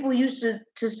that people used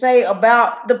to say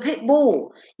about the pit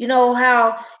bull. You know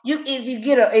how you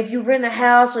if you rent a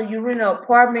house or you rent an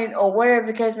apartment or whatever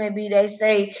the case may be, they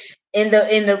say in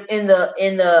the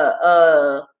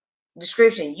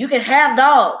description, you can have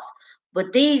dogs,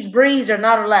 but these breeds are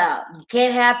not allowed. You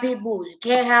can't have pit bulls, you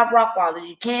can't have Rottweilers,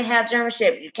 you can't have German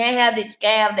shepherds, you can't have this, you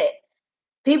can't have that.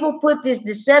 People put this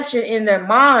deception in their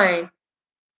mind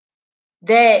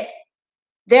that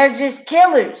they're just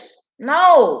killers.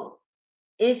 No,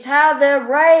 it's how they're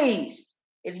raised.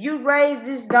 If you raise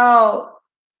this dog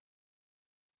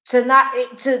to not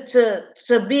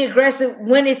to be aggressive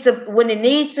when it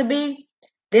needs to be,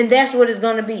 then that's what it's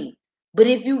gonna be. But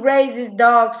if you raise this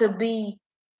dog to be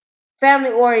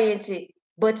family oriented,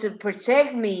 but to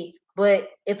protect me, but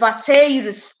if I tell you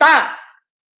to stop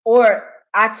or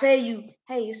I tell you,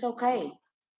 hey, it's okay,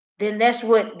 then that's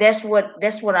what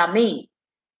I mean.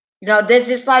 You know, that's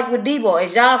just like with Debo.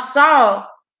 As y'all saw,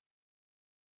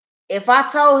 if I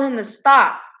told him to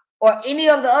stop or any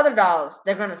of the other dogs,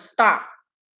 they're gonna stop.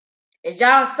 As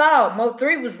y'all saw,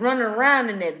 Mo3 was running around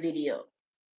in that video.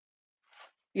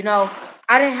 You know,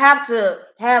 I didn't have to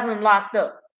have him locked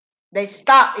up. They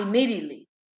stopped immediately.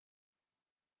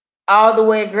 All the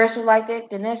way aggressive like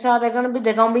that, then that's how they're gonna be.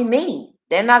 They're gonna be mean.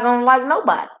 They're not gonna like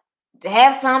nobody. The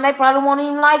half time they probably won't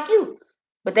even like you.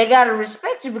 But they gotta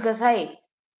respect you because hey,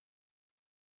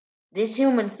 this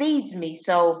human feeds me,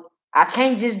 so I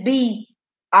can't just be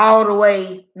all the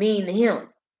way mean to him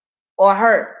or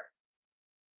her.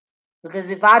 Because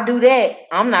if I do that,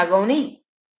 I'm not gonna eat.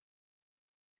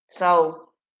 So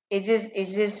it's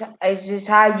just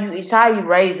how you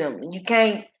raise them. You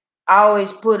can't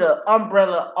always put an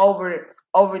umbrella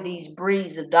over these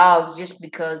breeds of dogs just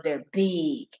because they're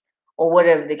big or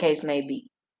whatever the case may be.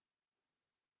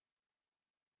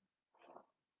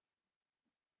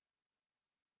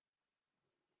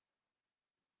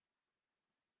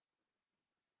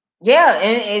 Yeah,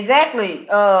 and exactly.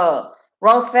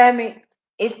 Roast family,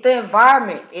 it's the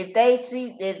environment. If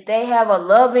they have a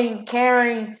loving,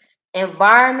 caring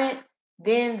environment,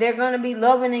 then they're gonna be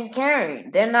loving and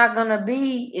caring. They're not gonna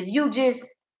be if you just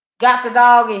got the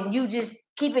dog and you just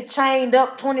keep it chained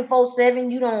up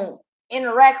 24/7, you don't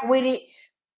interact with it,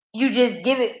 you just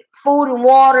give it food and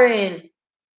water and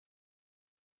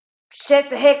shut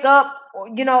the heck up,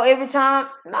 you know, every time.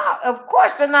 No, of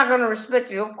course they're not going to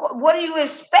respect you. Of course, what do you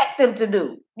expect them to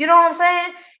do? You know what I'm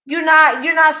saying? You're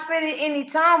not spending any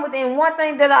time with them. One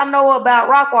thing that I know about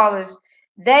Rottweilers,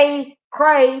 they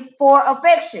crave for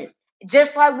affection,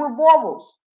 just like with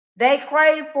Warbles. They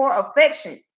crave for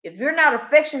affection. If you're not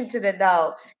affectionate to the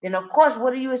dog, then of course,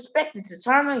 what are you expecting to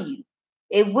turn on you?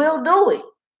 It will do it.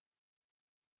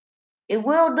 It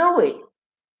will do it.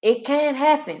 It can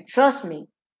happen. Trust me.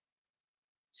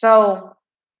 So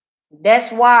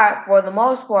that's why, for the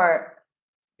most part,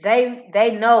 they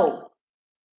know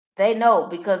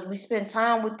because we spend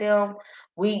time with them.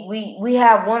 We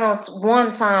have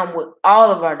one time with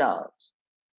all of our dogs,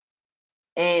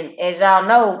 and as y'all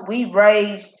know, we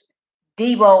raised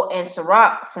Debo and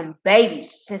Ciroc from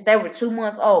babies since they were 2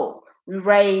 months old. We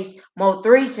raised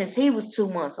Mo3 since he was 2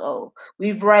 months old.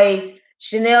 We've raised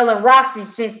Chanel and Roxy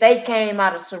since they came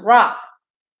out of Ciroc.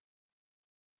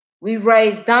 We've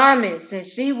raised Diamond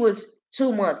since she was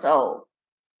 2 months old.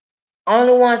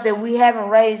 Only ones that we haven't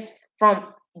raised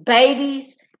from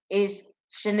babies is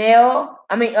Chanel.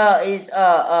 I mean, is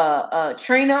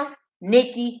Trina,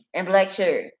 Nikki, and Black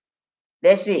Cherry.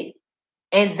 That's it.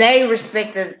 And they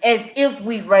respect us as if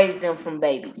we raised them from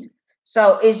babies.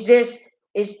 So it's just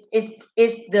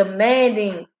it's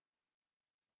demanding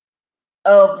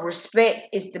of respect.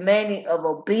 It's demanding of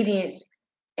obedience,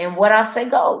 and what I say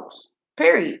goes.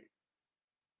 Period.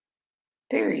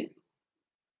 Period.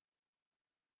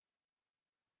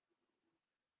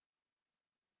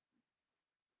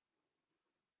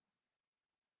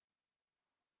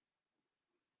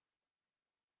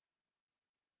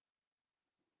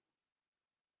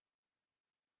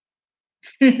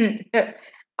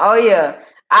 Oh yeah,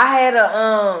 I had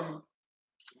a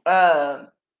uh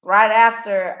right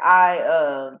after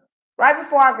right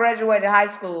before I graduated high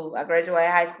school. I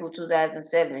graduated high school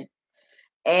 2007,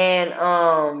 and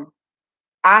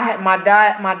my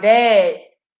dad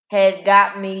had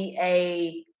got me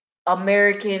a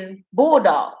American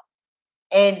Bulldog,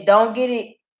 and don't get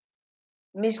it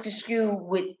misconstrued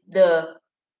with the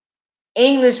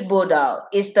English Bulldog.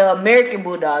 It's the American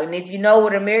Bulldog, and if you know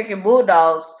what American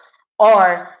Bulldogs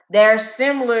are, they're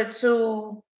similar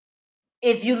to,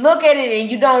 if you look at it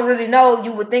and you don't really know,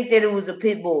 you would think that it was a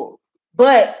pit bull,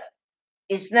 but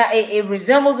it's not. It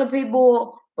resembles a pit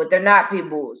bull, but they're not pit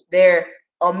bulls. They're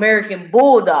American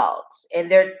bulldogs,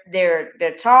 and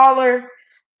they're taller.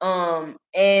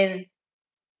 And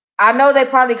I know they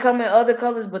probably come in other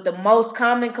colors, but the most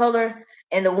common color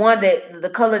and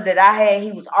the color that I had,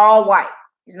 he was all white.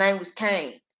 His name was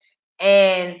Kane,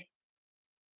 and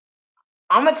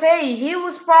I'm gonna tell you, he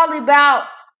was probably about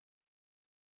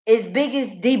as big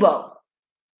as Debo,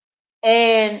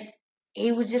 and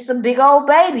he was just a big old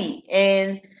baby.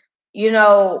 And, you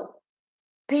know,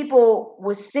 people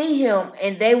would see him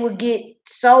and they would get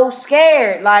so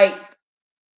scared, like,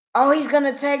 oh, he's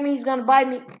gonna attack me, he's gonna bite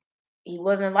me. He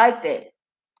wasn't like that.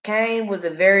 Kane was a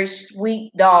very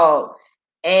sweet dog,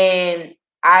 and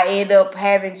I end up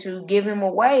having to give him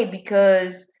away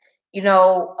because, you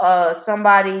know,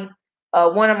 somebody,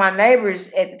 one of my neighbors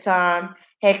at the time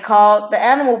had called the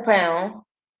animal pound,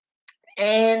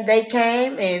 and they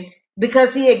came, and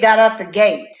because he had got out the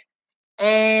gate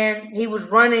and he was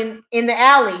running in the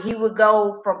alley. He would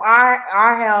go from our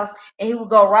house and he would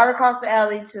go right across the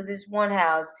alley to this one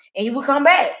house, and he would come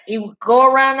back. He would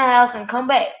go around the house and come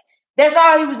back. That's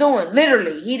all he was doing.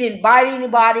 Literally, he didn't bite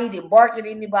anybody. He didn't bark at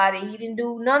anybody. He didn't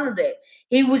do none of that.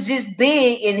 He was just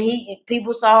big, and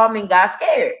people saw him and got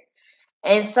scared.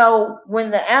 And so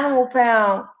when the animal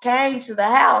pound came to the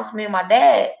house, me and my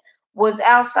dad was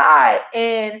outside,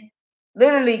 and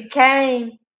literally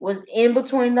Kane was in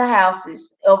between the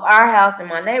houses of our house and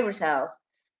my neighbor's house.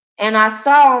 And I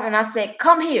saw him and I said,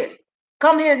 come here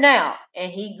now.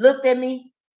 And he looked at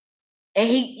me, and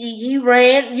he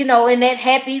ran, you know, in that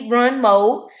happy run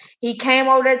mode. He came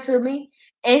over there to me,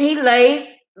 and he laid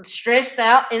stretched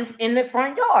out in the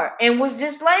front yard and was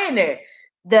just laying there.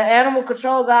 The animal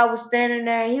control guy was standing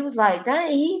there, and he was like,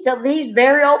 dang, he's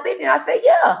very obedient. I said,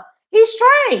 yeah, he's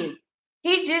trained.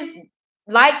 He just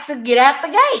liked to get out the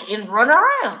gate and run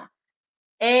around.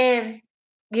 And,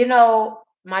 you know,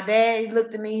 my dad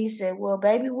looked at me. He said, well,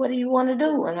 baby, what do you want to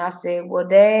do? And I said, well,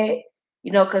 Dad,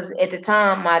 you know, because at the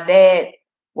time my dad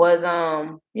was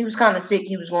he was kind of sick.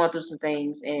 He was going through some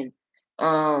things, and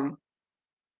um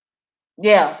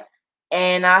yeah.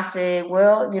 And I said,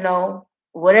 well, you know,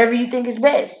 whatever you think is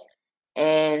best.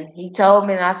 And he told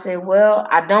me, and I said, well,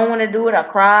 I don't want to do it. I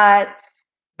cried,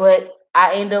 but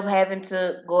I end up having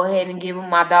to go ahead and give him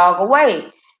my dog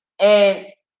away. And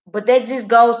but that just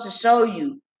goes to show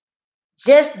you,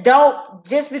 just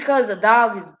because a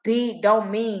dog is big don't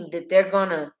mean that they're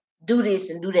gonna do this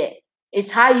and do that.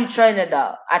 It's how you train a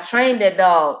dog. I trained that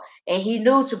dog, and he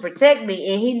knew to protect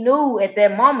me, and he knew at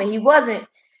that moment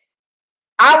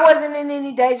I wasn't in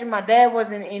any danger. My dad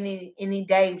wasn't in any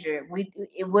danger.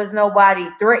 It was nobody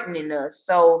threatening us.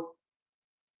 So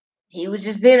he was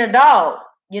just being a dog,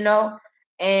 you know,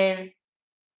 and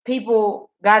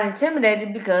people got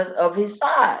intimidated because of his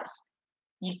size.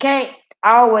 You can't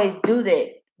always do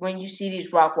that when you see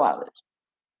these Rottweilers.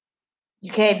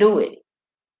 You can't do it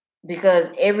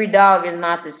because every dog is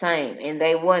not the same, and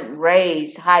they weren't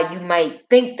raised how you might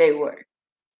think they were.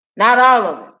 Not all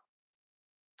of them.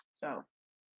 So,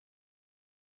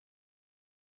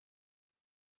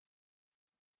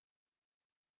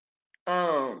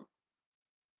 um,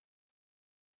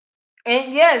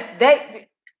 and yes,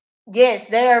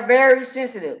 they are very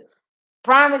sensitive.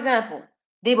 Prime example,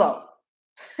 Debo.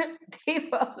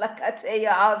 Debo, like I tell you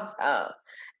all the time,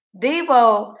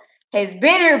 Debo has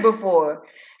been here before.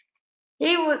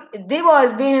 Debo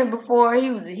has been here before. He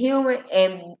was a human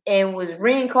and was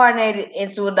reincarnated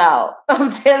into a dog.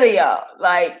 I'm telling y'all,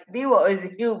 like Debo is a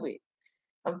human.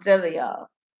 I'm telling y'all.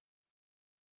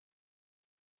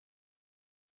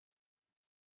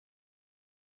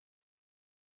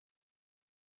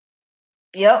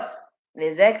 Yep,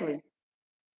 exactly.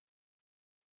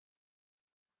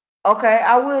 Okay,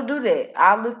 I will do that.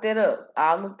 I'll look that up.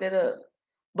 I'll look that up.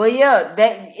 But yeah,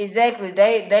 that exactly.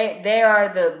 They are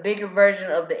the bigger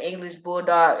version of the English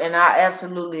bulldog, and I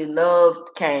absolutely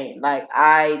loved Kane. Like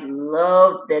I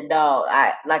loved that dog.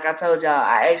 I like I told y'all,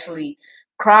 I actually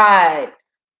cried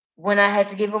when I had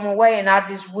to give him away, and I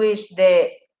just wish that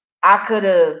I could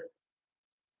have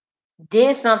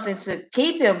did something to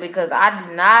keep him because I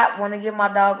did not want to give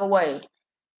my dog away.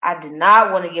 I did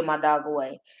not want to give my dog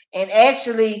away. And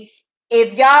actually,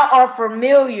 if y'all are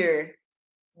familiar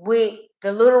with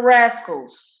the Little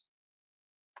Rascals,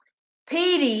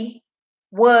 Petey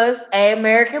was an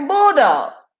American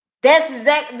Bulldog. That's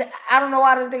exactly. I don't know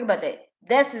why I didn't think about that.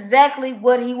 That's exactly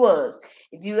what he was.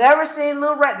 If you ever seen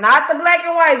Little Rat, not the black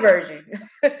and white version,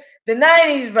 the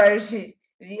 '90s version.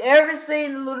 If you ever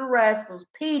seen the Little Rascals,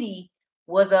 Petey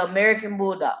was an American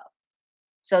Bulldog.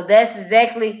 So that's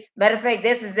exactly. Matter of fact,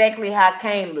 that's exactly how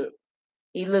Kane looked.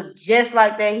 He looked just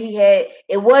like that. He had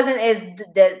it wasn't as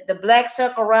the black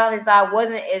circle around his eye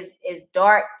wasn't as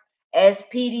dark as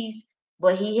Petey's,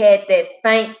 but he had that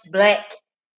faint black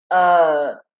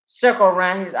uh circle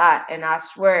around his eye, and I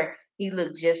swear he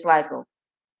looked just like him.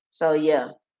 So yeah,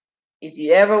 if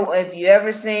you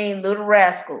ever seen Little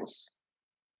Rascals,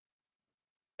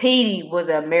 Petey was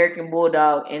an American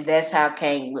Bulldog, and that's how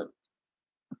Kane looked.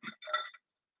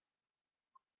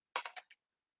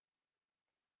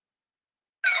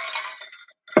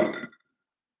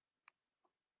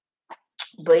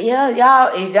 But yeah,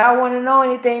 y'all, if y'all want to know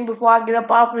anything before I get up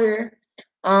off of here,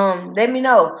 let me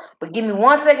know. But give me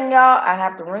 1 second, y'all. I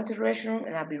have to run to the restroom,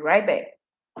 and I'll be right back.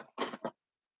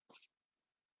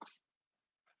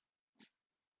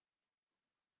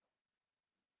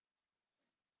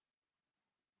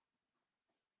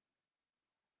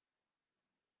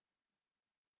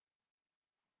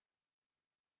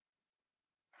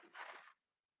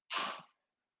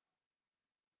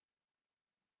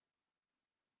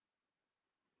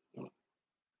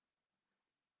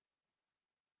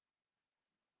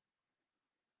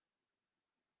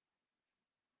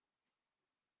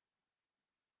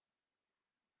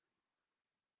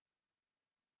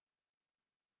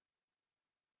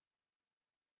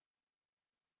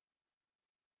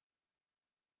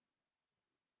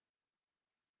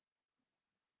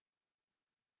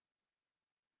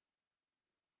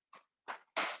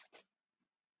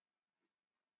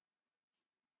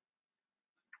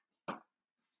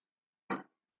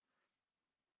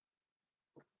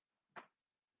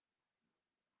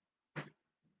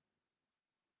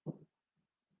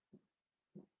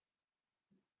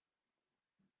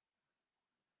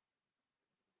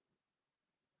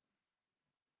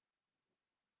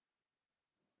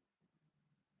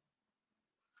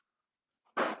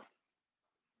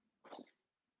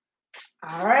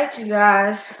 All right, you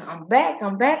guys. I'm back.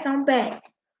 I'm back. I'm back.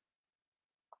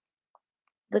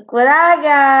 Look what I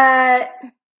got.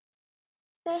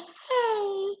 Say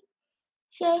hey.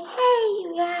 Say hey,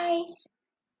 you guys.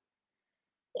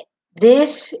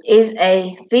 This is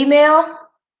a female.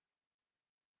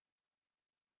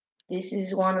 This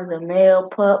is one of the male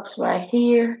pups right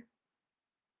here.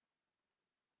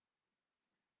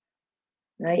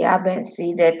 Now y'all been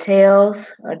see their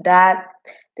tails are dot.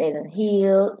 They done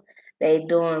healed. They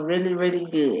doing really, really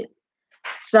good.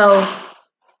 So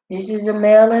this is a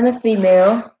male and a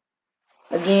female.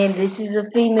 Again, this is a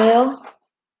female.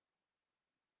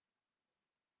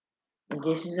 And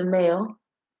this is a male.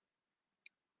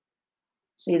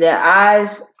 See, their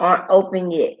eyes aren't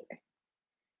open yet.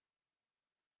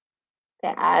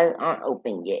 Their eyes aren't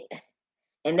open yet.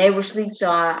 And they were asleep, so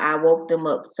I woke them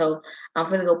up. So I'm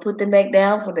gonna go put them back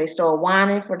down before they start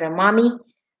whining for their mommy.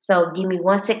 So give me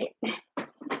 1 second.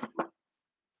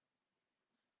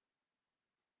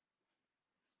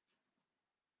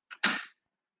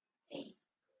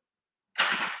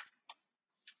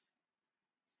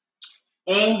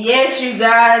 And yes, you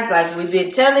guys, like we've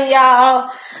been telling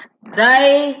y'all,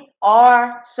 they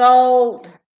are sold.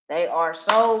 They are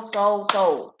sold, sold,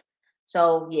 sold.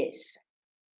 So yes.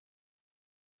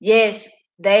 Yes,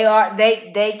 they are.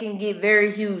 They can get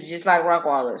very huge, just like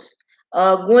Rockwallers.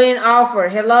 Gwen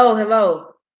Alford, hello, hello.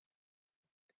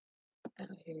 Out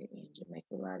here in Jamaica,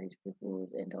 a lot of these people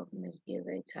and documents give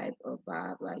a type of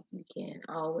vibe like you can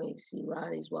always see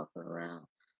Roddies walking around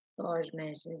large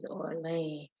mansions or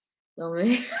land.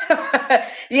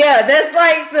 Yeah, that's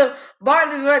like some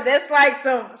Bartley's work. That's like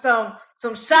some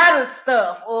Shada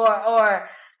stuff or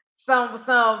some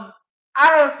I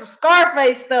don't know, some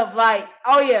Scarface stuff. Like,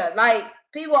 oh yeah, like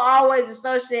people always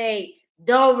associate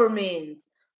Dobermans,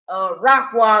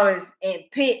 Rockwallers, and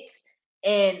Pits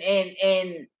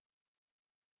and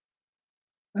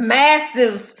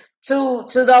mastiffs to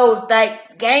those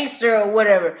like gangster or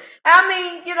whatever. I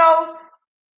mean,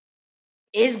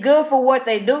 it's good for what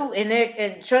they do, and they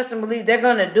and trust and believe they're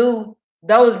gonna do.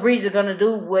 Those breeds are gonna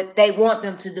do what they want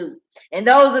them to do, and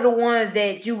those are the ones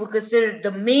that you would consider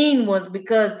the mean ones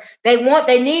because they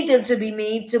need them to be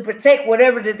mean to protect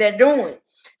whatever that they're doing.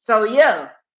 So yeah,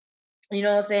 you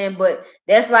know what I'm saying. But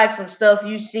that's like some stuff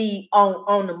you see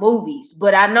on the movies.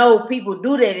 But I know people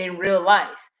do that in real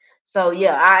life. So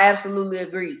yeah, I absolutely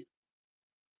agree.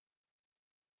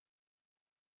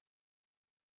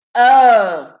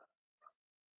 Uh,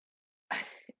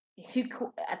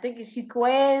 I think it's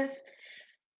Huquez.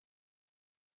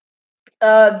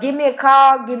 Give me a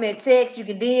call, give me a text. You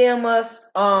can DM us.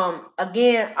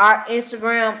 Again, our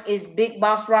Instagram is Big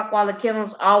Boss Rockwaller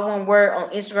Kennels, all one word on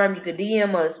Instagram. You can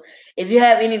DM us if you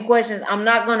have any questions. I'm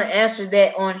not gonna answer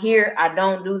that on here. I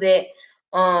don't do that.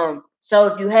 So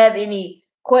if you have any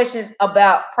questions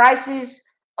about prices,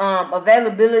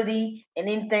 availability, and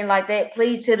anything like that,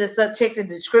 please hit us up. Check the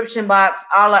description box.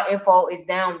 All our info is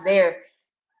down there,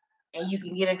 and you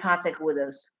can get in contact with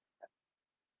us.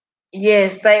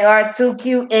 Yes, they are too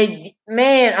cute. And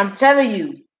man, I'm telling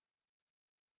you,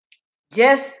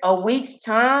 just a week's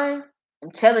time,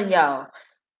 I'm telling y'all,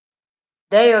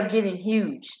 they are getting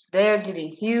huge. They are getting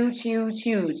huge, huge,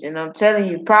 huge. And I'm telling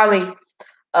you, probably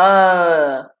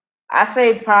uh I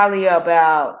say probably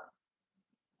about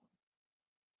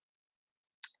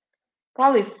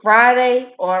probably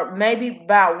Friday or maybe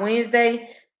about Wednesday,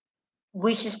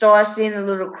 we should start seeing a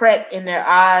little crack in their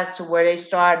eyes to where they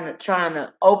start trying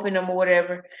to open them or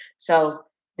whatever. So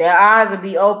their eyes will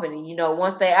be open. And,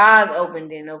 once their eyes open,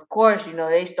 then of course,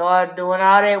 they start doing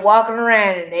all that walking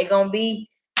around and they gonna be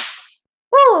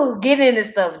getting into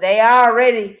stuff. They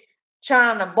already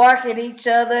trying to bark at each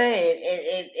other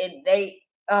and they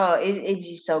it's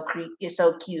just so creepy. It's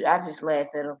so cute. I just laugh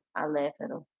at them. I laugh at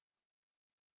them.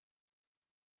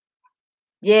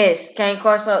 Yes, Cane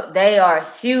Corso, they are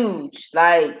huge.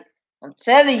 Like I'm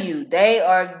telling you, they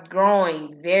are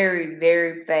growing very,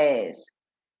 very fast.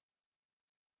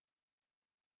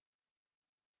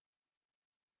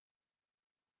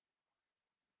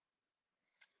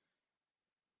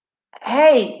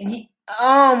 Hey,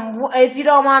 if you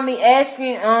don't mind me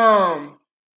asking,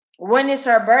 when is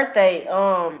her birthday?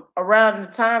 Around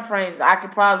the time frames, I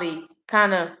could probably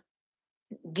kind of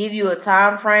give you a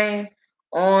time frame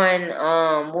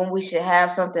on when we should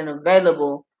have something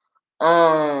available.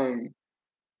 Um,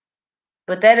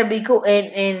 but that'll be cool.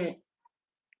 And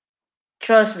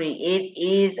trust me, it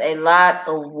is a lot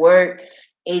of work.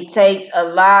 It takes a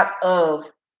lot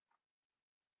of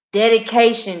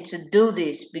dedication to do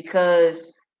this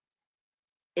because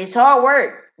it's hard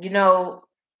work.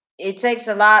 It takes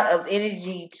a lot of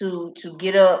energy to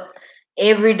get up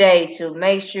every day to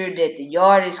make sure that the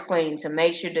yard is clean, to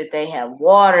make sure that they have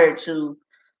water, to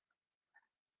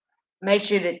make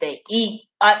sure that they eat,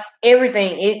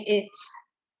 everything. It's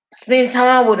spend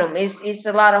time with them. It's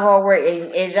a lot of hard work,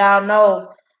 and as y'all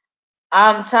know,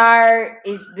 I'm tired.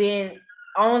 It's been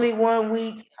only 1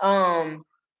 week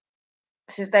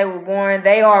since they were born.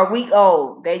 They are a week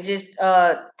old. They just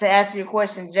to answer your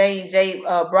question, J and J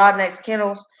Broadneck's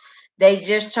Kennels. They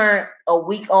just turned a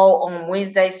week old on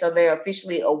Wednesday, so they're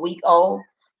officially a week old.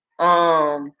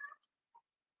 Um,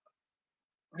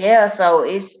 yeah, so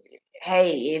it's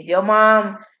hey, if your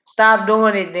mom stopped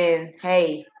doing it, then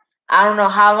hey, I don't know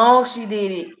how long she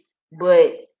did it,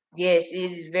 but yes,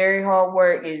 it is very hard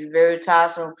work. It's very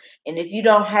tiresome, and if you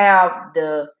don't have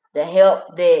the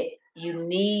help that you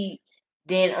need,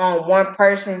 then on one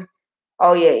person,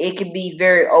 oh yeah, it can be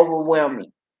very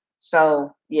overwhelming.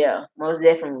 So yeah, most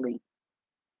definitely.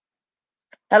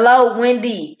 Hello,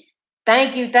 Wendy.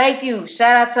 Thank you, thank you.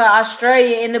 Shout out to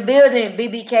Australia in the building,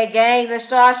 BBK gang. Let's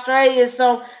show Australia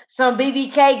some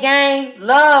BBK gang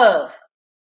love.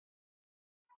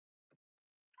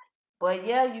 But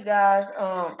yeah, you guys,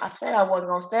 I said I wasn't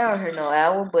gonna stay on here no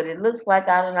hour, but it looks like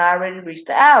I done already reached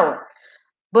the hour.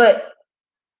 But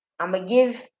I'm gonna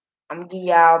give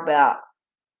y'all about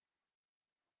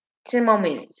 10 more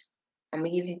minutes. I'm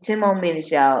gonna give you 10 more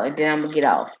minutes, y'all, and then I'm gonna get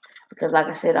off. Because like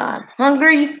I said, I'm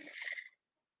hungry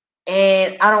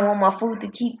and I don't want my food to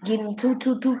keep getting too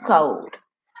cold.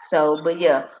 So, but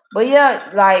yeah,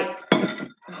 like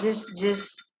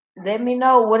just let me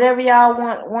know whatever y'all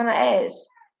want to ask.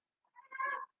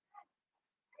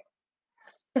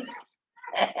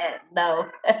 No,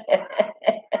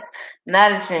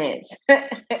 not a chance.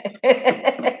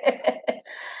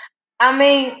 I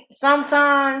mean,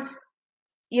 sometimes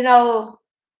you know,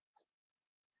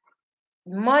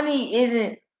 money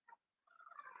isn't.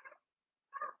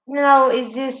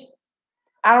 It's just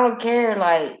I don't care.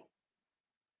 Like,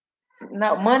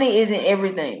 no, money isn't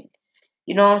everything.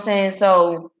 You know what I'm saying?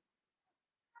 So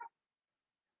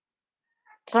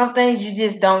some things you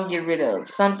just don't get rid of.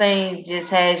 Some things just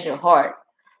has your heart.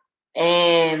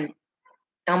 And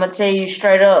I'm gonna tell you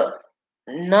straight up,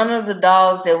 none of the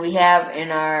dogs that we have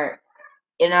in our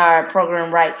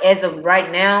program right as of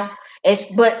right now,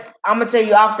 but I'm gonna tell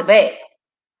you off the bat.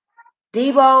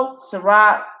 Debo,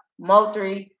 Ciroc,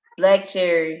 Moultrie, Black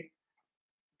Cherry,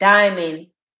 Diamond,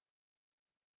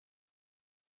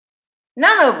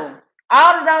 none of them.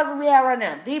 All the dogs that we have right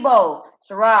now. Debo,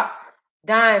 Ciroc,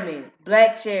 Diamond,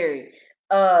 Black Cherry,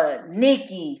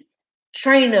 Nikki,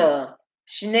 Trina,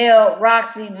 Chanel,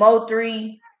 Roxy,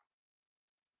 Mo3,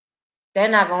 they're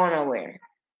not going nowhere.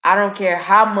 I don't care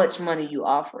how much money you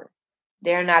offer.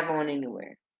 They're not going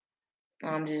anywhere.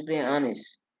 I'm just being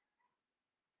honest.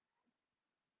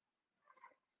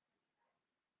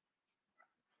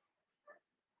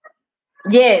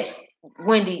 Yes,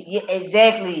 Wendy, yeah,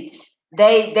 exactly.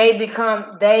 They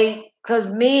become they because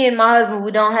me and my husband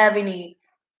we don't have any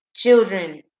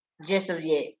children just of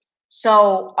yet.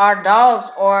 So our dogs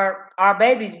are our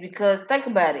babies because think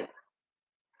about it.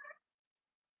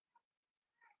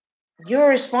 You're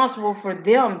responsible for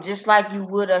them just like you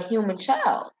would a human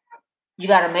child. You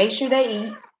got to make sure they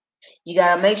eat. You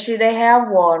got to make sure they have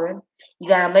water. You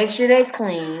got to make sure they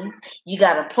clean. You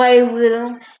got to play with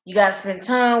them. You got to spend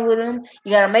time with them.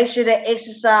 You got to make sure they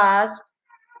exercise.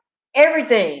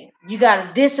 everything. You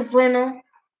gotta discipline them.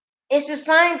 It's the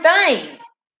same thing.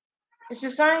 It's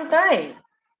the same thing.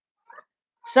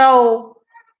 So,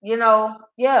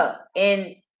 yeah.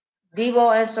 And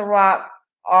Debo and Ciroc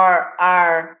are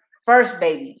our first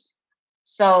babies.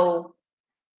 So,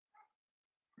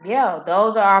 yeah,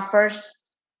 those are our first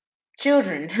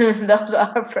children. Those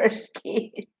are our first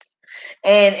kids.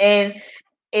 And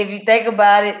if you think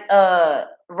about it,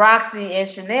 Roxy and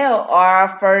Chanel are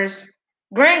our first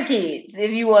grandkids,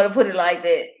 if you want to put it like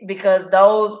that, because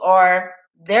those are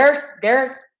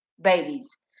their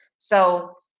babies.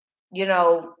 So,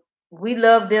 we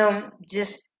love them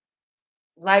just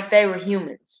like they were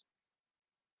humans.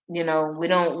 We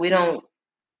don't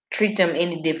treat them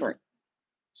any different.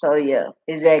 So yeah,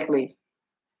 exactly.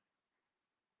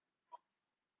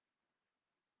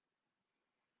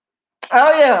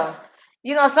 Oh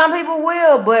yeah. Some people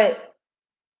will, but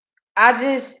I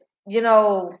just, it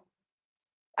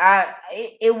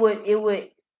would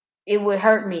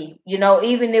hurt me,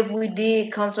 even if we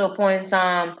did come to a point in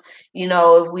time,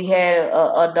 if we had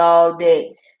a dog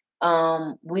that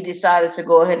we decided to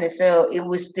go ahead and sell, it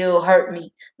would still hurt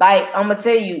me. Like, I'm gonna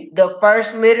tell you, the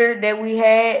first litter that we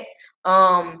had,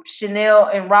 Chanel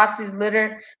and Roxy's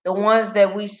litter, the ones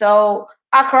that we sold,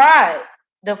 I cried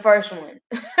the first one.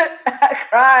 I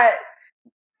cried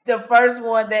the first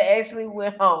one that actually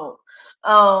went home.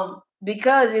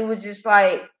 Because it was just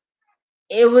like,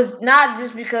 it was not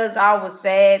just because I was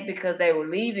sad because they were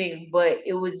leaving, but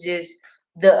it was just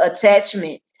the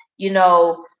attachment.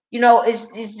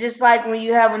 It's just like when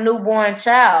you have a newborn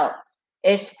child,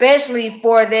 especially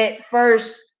for that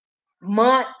first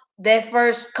month, that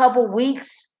first couple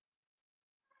weeks,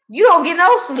 you don't get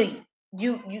no sleep.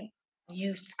 You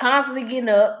constantly getting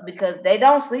up because they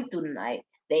don't sleep through the night.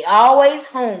 They always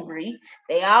hungry.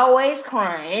 They always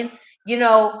crying.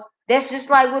 That's just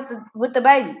like with the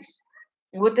babies,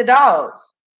 with the dogs.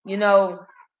 You know,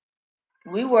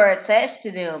 we were attached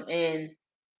to them, and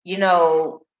you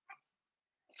know,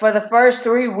 for the first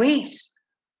 3 weeks,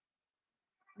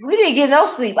 we didn't get no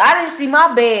sleep. I didn't see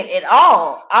my bed at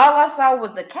all. All I saw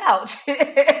was the couch.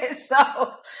 So,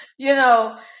 you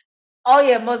know, oh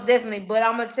yeah, most definitely. But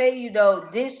I'm gonna tell you though,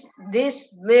 this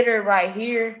litter right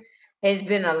here has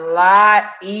been a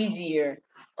lot easier.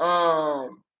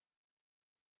 Um,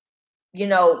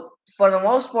 for the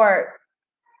most part,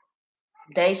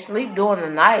 they sleep during the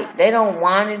night. They don't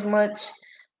whine as much.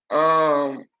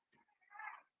 Um,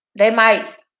 they might,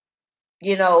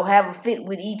 have a fit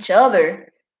with each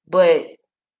other, but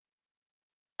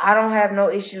I don't have no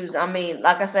issues. I mean,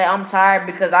 like I said, I'm tired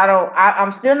because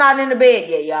I'm still not in the bed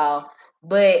yet, y'all.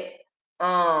 But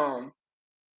um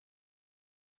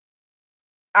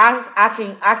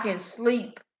I can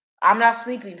sleep. I'm not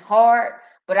sleeping hard,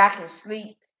 but I can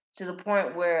sleep to the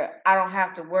point where I don't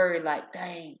have to worry like,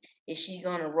 dang, is she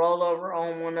gonna roll over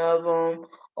on one of them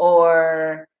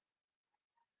or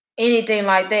anything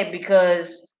like that?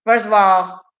 Because first of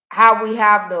all, how we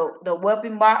have the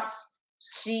weapon box,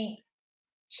 she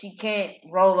she can't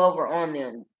roll over on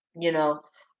them, you know.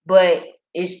 But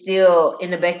it's still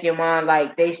in the back of your mind,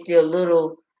 like they still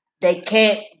little, they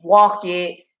can't walk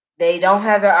yet, they don't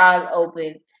have their eyes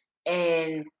open,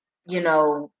 and you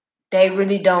know, they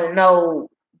really don't know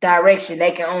direction.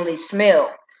 They can only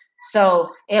smell. So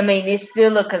I mean, it's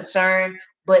still a concern,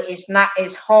 but it's not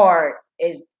as hard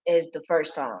as the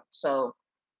first time. So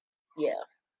yeah.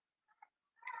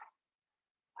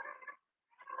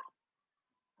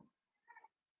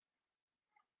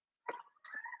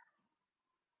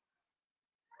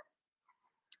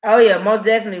 Oh yeah, most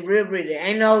definitely real breeder.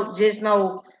 Ain't no just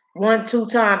no 1 2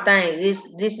 time thing.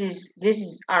 This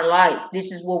is our life.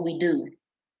 This is what we do.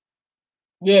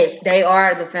 Yes, they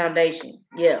are the foundation.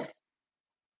 Yeah.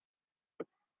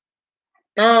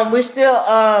 We're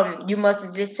still you must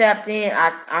have just tapped in.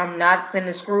 I'm not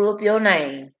finna screw up your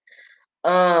name.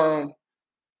 Um,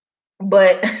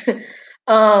 but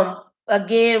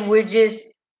again, we're just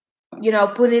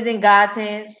put it in God's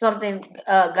hands. Something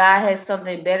God has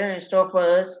something better in store for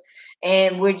us,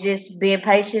 and we're just being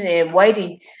patient and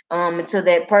waiting until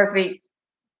that perfect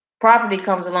property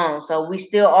comes along. So we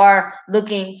still are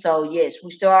looking. So yes,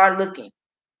 we still are looking.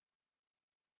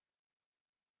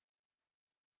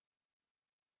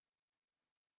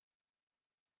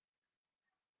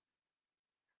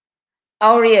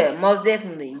 Oh yeah, most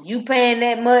definitely. You paying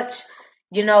that much,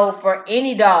 for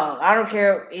any dog. I don't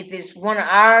care if it's one of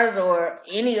ours or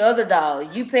any other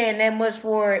dog. You paying that much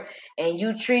for it, and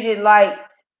you treat it like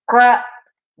crap,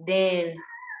 then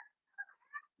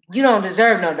you don't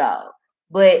deserve no dog.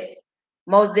 But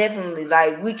most definitely,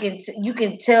 like you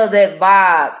can tell that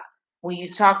vibe when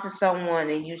you talk to someone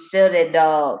and you sell that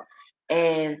dog.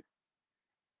 and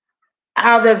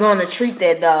how they're gonna treat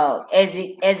that dog as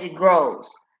it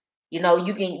grows. You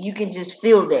can just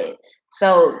feel that.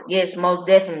 So yes, most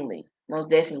definitely, most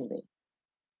definitely.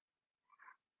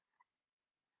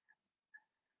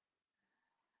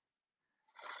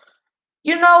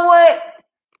 You know what?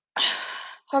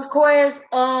 Her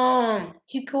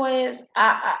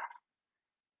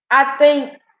I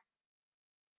think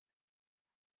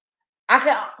I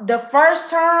can the first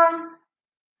time,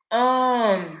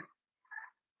 um,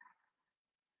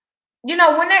 when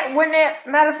they're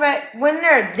matter of fact, when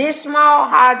they're this small,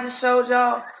 how I just showed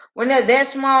y'all, when they're that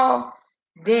small,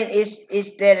 then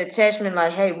it's that attachment,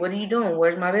 like, hey, what are you doing?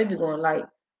 Where's my baby going? Like,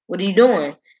 what are you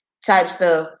doing? Type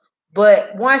stuff.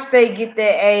 But once they get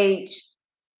that age,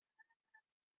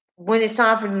 when it's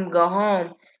time for them to go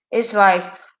home, it's like,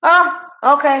 oh,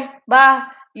 okay, bye.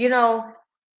 You know,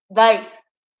 like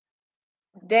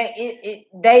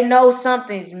they know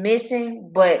something's missing,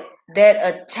 but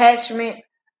that attachment,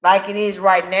 like it is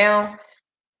right now,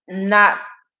 not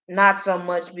not so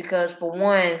much, because for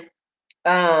one,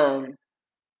 um,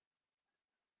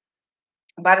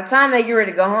 by the time they get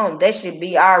ready to go home, they should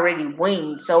be already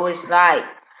weaned. So it's like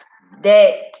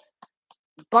that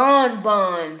bond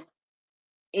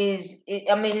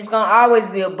I mean, it's gonna always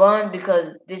be a bond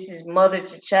because this is mother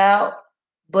to child,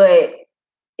 but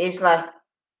it's like,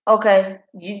 okay,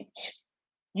 you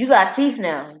got teeth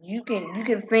now. You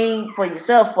can fend for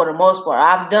yourself for the most part.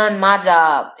 I've done my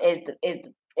job as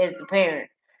the parent.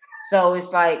 So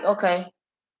it's like, okay,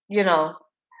 you know,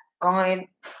 go ahead,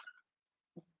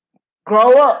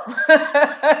 grow up.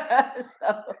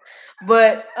 So,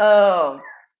 but I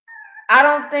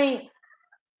don't think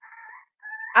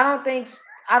I don't think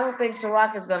I don't think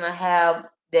Ciroc is gonna have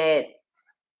that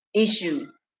issue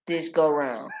this go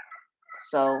round.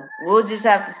 So we'll just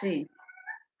have to see.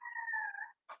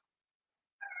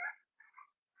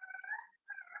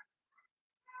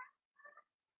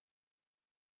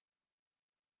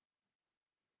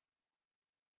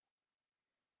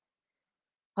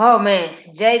 Oh man,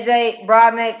 JJ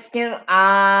Broadneck Skin,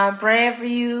 I'm praying for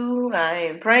you. I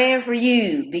am praying for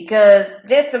you, because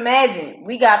just imagine,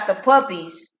 we got the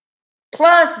puppies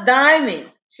plus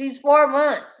Diamond. She's 4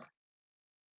 months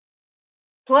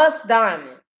plus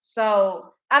Diamond.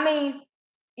 So I mean,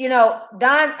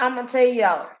 Diamond. I'm gonna tell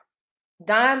y'all,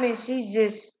 Diamond. She's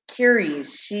just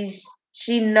curious.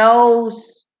 She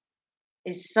knows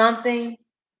it's something,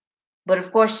 but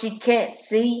of course she can't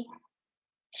see.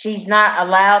 She's not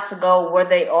allowed to go where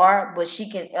they are, but she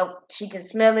can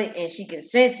smell it and she can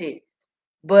sense it.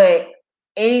 But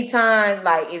anytime,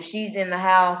 like if she's in the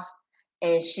house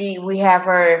and we have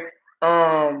her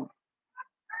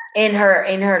in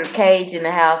her cage in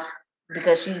the house,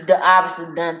 because she's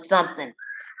obviously done something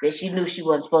that she knew she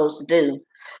wasn't supposed to do.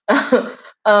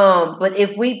 But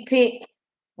if we pick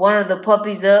one of the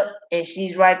puppies up and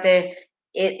she's right there,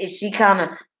 she kind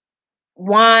of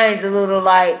whines a little,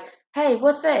 like, hey,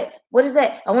 what's that? What is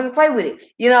that? I want to play with it.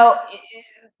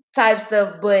 Type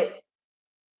stuff. But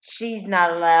she's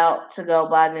not allowed to go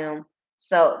by them.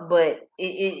 So, but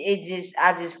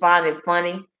I just find it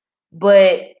funny.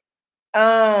 But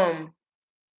um,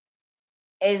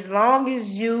 as long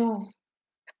as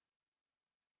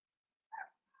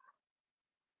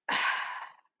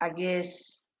I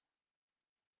guess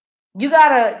you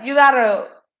gotta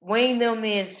wean them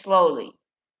in slowly,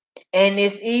 and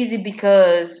it's easy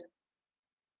because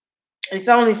it's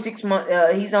only 6 months.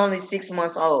 He's only 6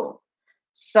 months old,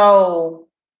 so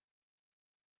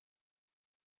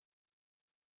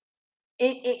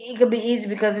it could be easy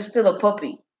because it's still a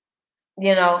puppy,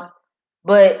 you know.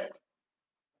 But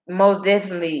most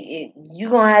definitely,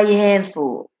 you're gonna have your hands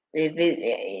full. If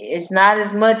it's not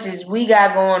as much as we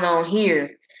got going on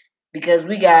here, because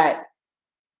we got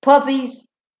puppies,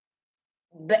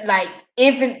 but like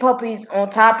infant puppies on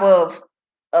top of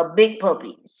a big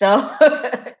puppy, so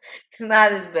it's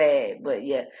not as bad. But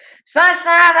yeah,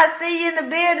 Sunshine, I see you in the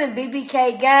building.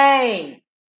 BBK gang.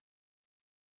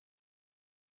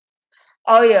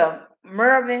 Oh yeah,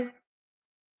 Mervin.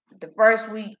 The first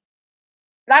week,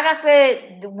 like I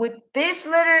said, with this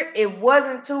litter, it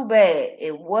wasn't too bad.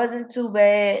 It wasn't too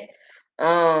bad.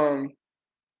 Um,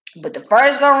 but the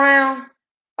first go round,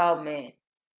 oh man,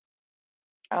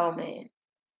 oh man,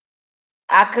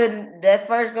 I couldn't. That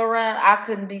first go round, I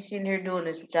couldn't be sitting here doing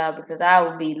this with y'all, because I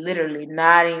would be literally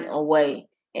nodding away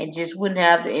and just wouldn't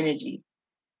have the energy.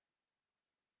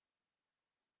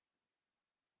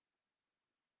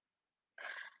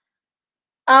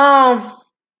 Um,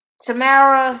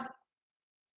 Tamara,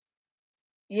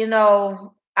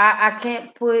 I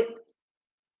can't put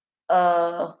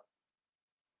a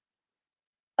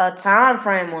a time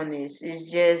frame on this.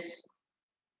 It's just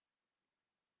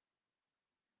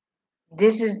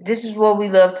this is what we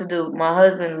love to do. My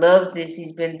husband loves this.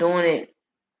 He's been doing it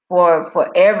for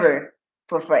forever.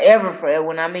 For forever, forever.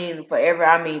 When I mean forever,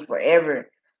 I mean forever.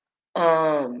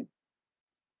 Um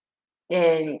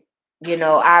and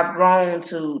I've grown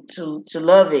to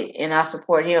love it, and I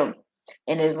support him.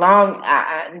 And as long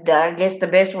I guess the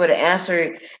best way to answer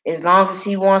it, as long as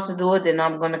he wants to do it, then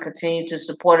I'm going to continue to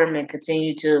support him and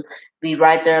continue to be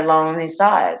right there along his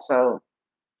side. So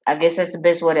I guess that's the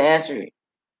best way to answer it.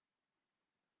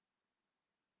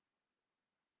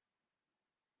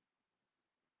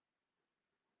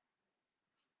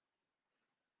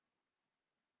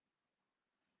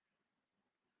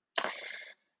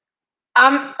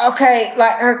 I'm okay.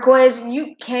 Like her question,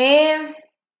 you can,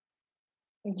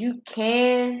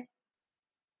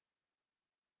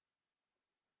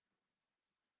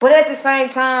 but at the same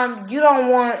time, you don't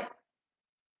want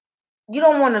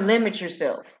to limit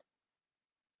yourself.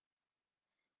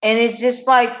 And it's just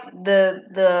like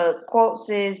the quote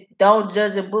says, "Don't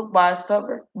judge a book by its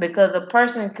cover," because a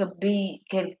person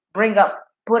can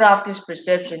put off this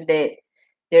perception that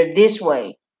they're this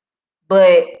way,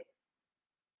 but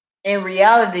in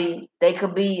reality, they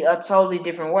could be a totally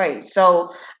different way.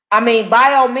 So, I mean,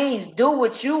 by all means, do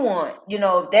what you want.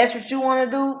 If that's what you want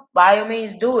to do, by all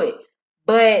means, do it.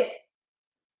 But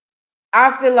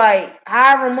I feel like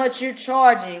however much you're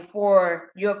charging for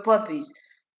your puppies,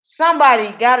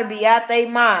 somebody got to be out their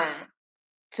mind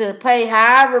to pay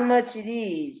however much it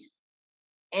is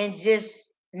and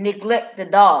just neglect the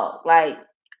dog. Like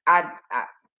I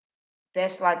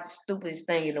that's like the stupidest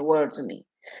thing in the world to me.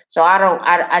 So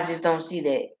I just don't see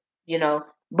that.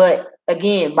 But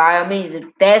again, by all means, if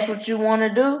that's what you want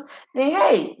to do, then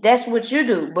hey, that's what you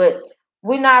do. But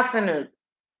we're not finna,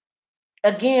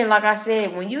 again, like I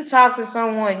said, when you talk to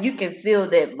someone, you can feel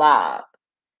that vibe.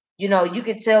 You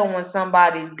can tell when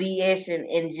somebody's BSing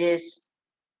and just,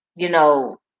 you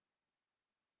know,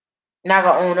 not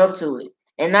gonna own up to it.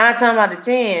 And 9 times out of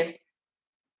 10,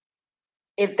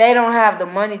 if they don't have the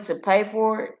money to pay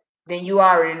for it, then you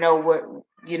already know what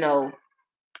you know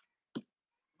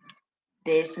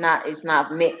that it's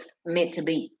not meant to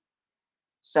be.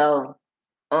 So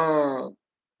and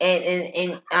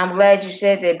I'm glad you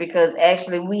said that, because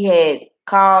actually we had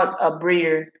called a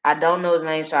breeder. I don't know his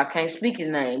name, so I can't speak his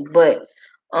name, but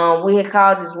we had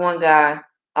called this one guy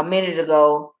a minute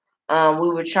ago. We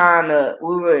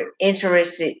were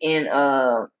interested in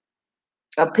a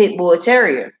pit bull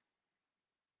terrier.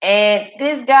 And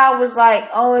this guy was like,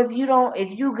 "Oh, if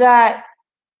you got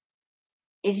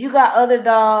other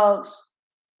dogs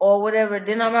or whatever,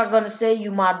 then I'm not gonna sell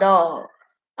you my dog.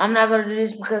 I'm not gonna do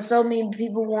this because so many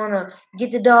people wanna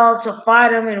get the dog to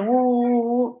fight them and woo, woo,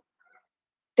 woo."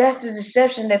 That's the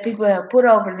deception that people have put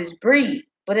over this breed.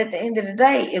 But at the end of the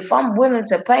day, if I'm willing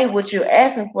to pay what you're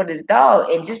asking for this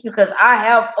dog, and just because I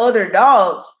have other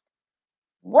dogs,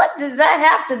 what does that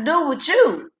have to do with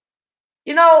you?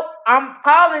 I'm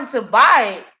calling to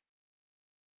buy it.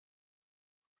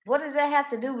 What does that have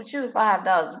to do with you if I have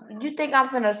dogs? You think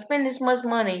I'm gonna spend this much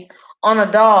money on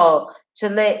a dog to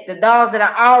let the dogs that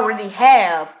I already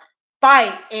have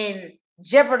fight and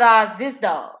jeopardize this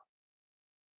dog?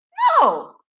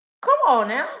 No. Come on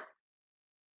now.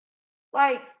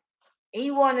 Like,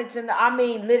 he wanted to know. I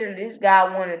mean, literally, this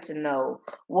guy wanted to know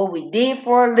what we did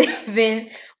for a living,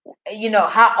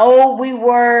 how old we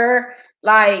were.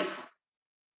 Like,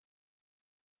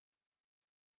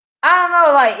 I don't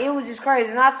know, like, it was just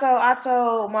crazy. And I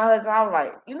told my husband, I was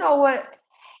like, you know what?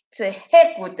 To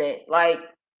heck with that. Like,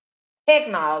 heck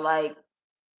no, like,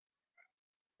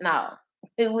 no,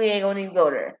 we ain't gonna even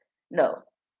go there. No.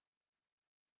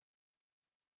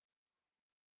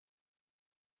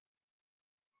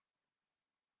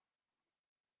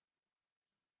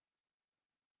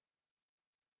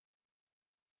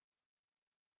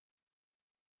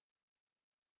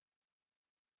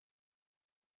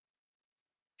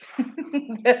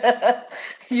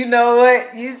 You know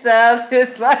what? You sound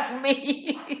just like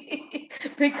me.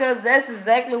 Because that's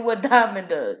exactly what Diamond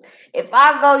does. If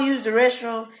I go use the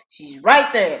restroom, she's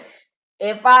right there.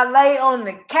 If I lay on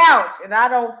the couch and I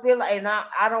don't feel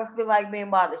like being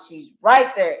bothered, she's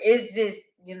right there. It's just,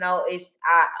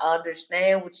 I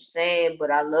understand what you're saying,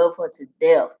 but I love her to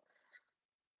death.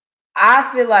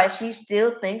 I feel like she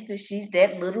still thinks that she's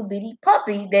that little bitty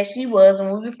puppy that she was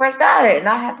when we first got her. And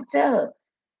I have to tell her,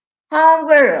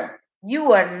 "Homegirl,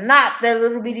 you are not that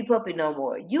little bitty puppy no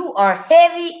more. You are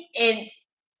heavy, and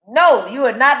no, you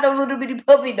are not no little bitty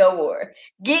puppy no more.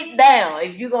 Get down.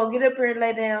 If you're gonna get up here and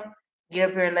lay down, get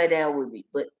up here and lay down with me.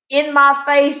 But in my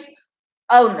face,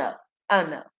 oh no, oh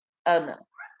no, oh no."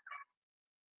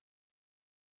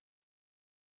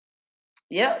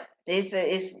 Yep. It's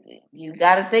you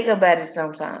gotta think about it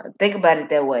sometimes. Think about it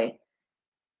that way.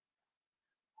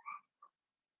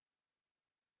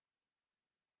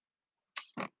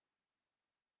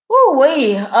 Ooh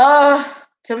wee.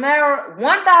 Tamara,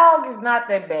 one dog is not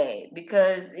that bad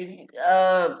because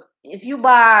if you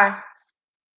buy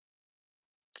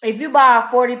a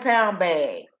 40-pound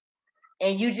bag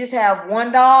and you just have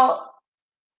one dog,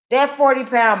 that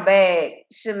 40-pound bag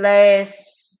should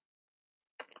last,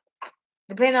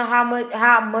 depending on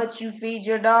how much you feed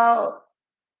your dog.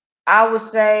 I would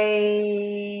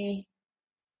say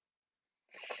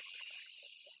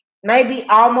maybe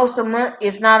almost a month,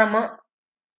 if not a month.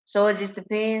 So it just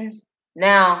depends.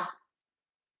 Now,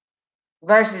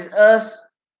 versus us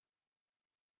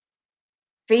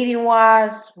feeding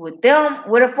wise with them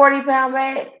with a 40-pound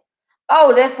bag.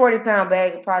 Oh, that 40-pound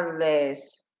bag probably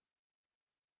lasts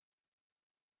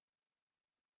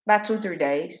about 2-3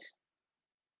 days.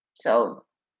 So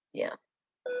yeah.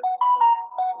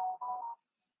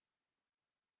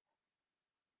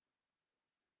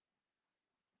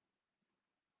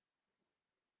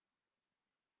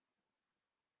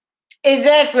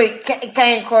 Exactly.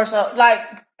 Cane Corso. Like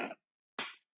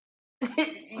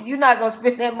you're not gonna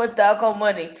spend that much doggone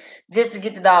money just to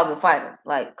get the dog and fight him.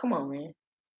 Like, come on, man.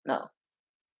 No.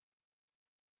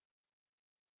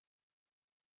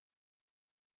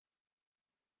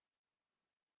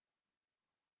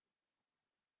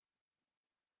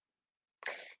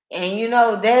 And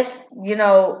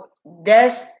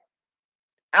that's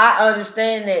I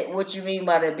understand that what you mean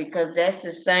by that because that's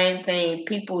the same thing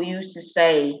people used to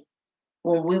say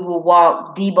when we would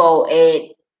walk Debo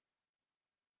at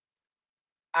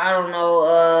I don't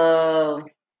know,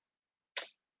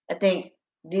 I think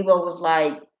Debo was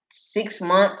like 6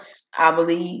 months, I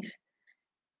believe.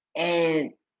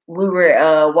 And we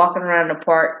were walking around the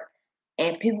park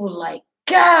and people were like,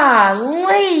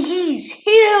 golly, he's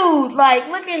huge. Like,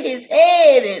 look at his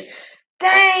head and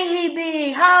dang, he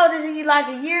big. How old is he? Like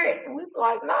a year? And we were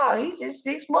like, no, he's just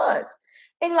 6 months.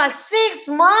 And like 6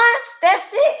 months?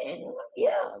 That's it. And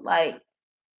yeah, like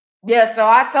yeah, so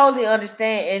I totally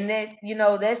understand. And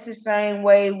that's the same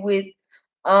way with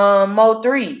Mo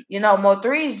 3. Mo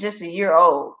 3 is just a year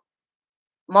old.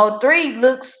 Mo 3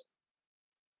 looks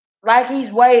like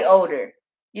he's way older.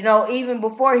 Even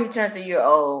before he turned a year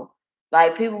old.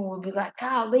 Like people would be like,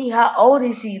 golly, how old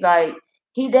is he? Like,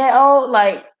 he that old?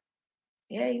 Like,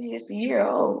 yeah, he's just a year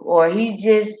old. Or he's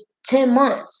just 10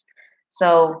 months.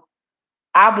 So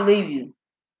I believe you.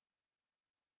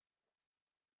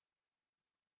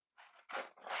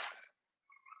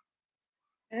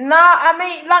 No, I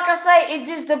mean, like I say, it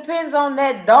just depends on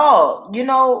that dog.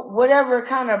 Whatever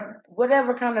kind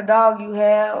of dog you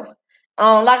have.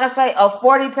 Like I say, a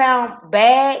 40-pound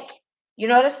bag,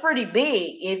 that's pretty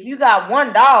big. If you got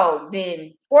one dog,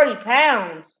 then 40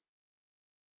 pounds,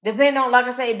 like I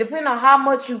say, depending on how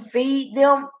much you feed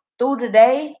them through the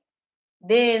day,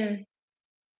 then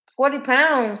 40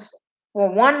 pounds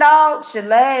for one dog should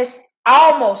last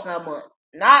almost a month.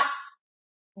 Not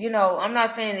I'm not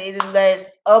saying it'll last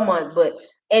a month, but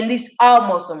at least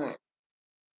almost a month.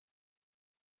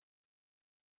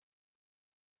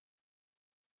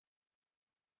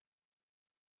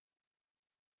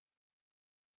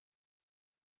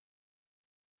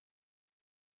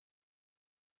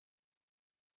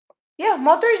 Yeah,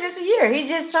 Mo 3 is just a year. He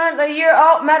just turned a year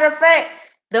old. Matter of fact,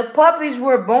 the puppies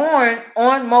were born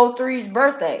on Mo 3's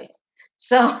birthday.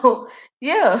 So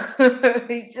yeah,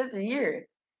 he's just a year.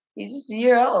 He's just a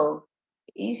year old.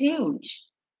 He's huge.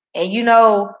 And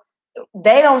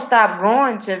they don't stop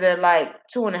growing till they're like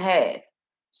 2.5.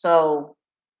 So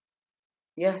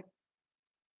yeah.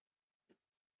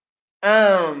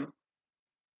 Um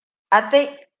I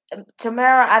think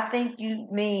Tamara, I think you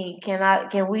mean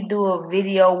can we do a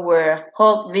video where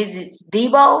Hulk visits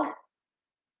Debo?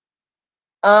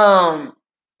 Um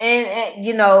and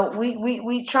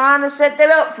we trying to set that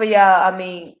up for y'all. I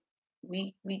mean,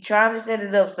 we trying to set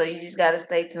it up, so you just gotta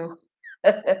stay tuned.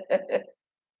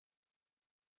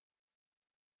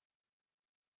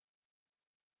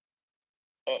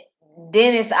 Eh,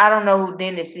 Dennis, I don't know who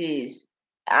Dennis is.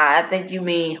 I think you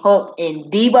mean Hulk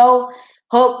and Debo.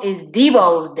 Hulk is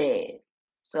Debo's dad.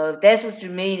 So if that's what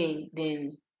you're meaning,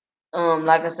 then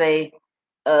like I say,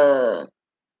 uh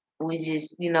we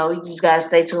just you just gotta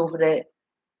stay tuned for that.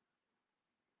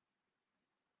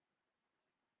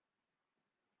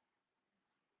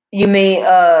 You mean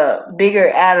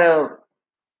bigger out of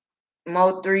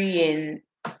Mo 3 and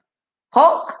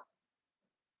Hulk?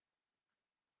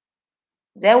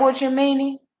 Is that what you're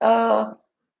meaning?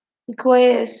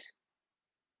 Quest.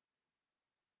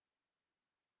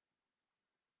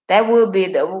 That would be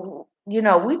the you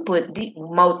know, we put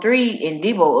Mo3 and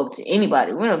Debo up to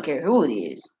anybody. We don't care who it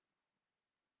is.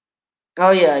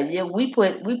 Oh yeah, we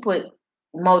put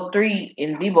Mo3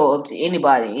 and Debo up to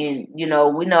anybody, and you know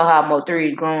we know how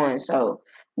Mo3 is growing, so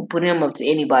we put him up to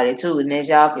anybody too. And as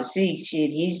y'all can see,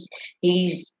 shit,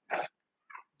 he's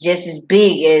just as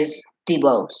big as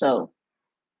Debo. So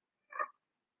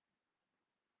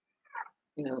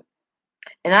you know,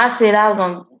 and I said I was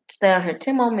gonna stay on here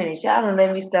 10 more minutes. Y'all done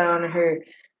let me stay on here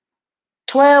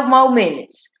 12 more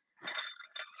minutes.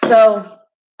 So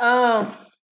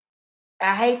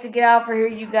I hate to get off of here,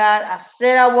 you guys. I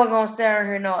said I wasn't gonna stay on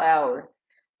here no hour.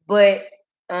 But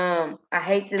I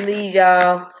hate to leave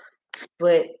y'all.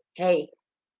 But hey,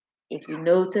 if you're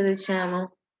new to the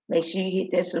channel, make sure you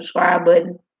hit that subscribe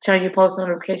button, turn your post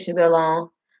notification bell on,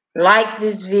 like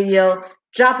this video,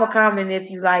 drop a comment if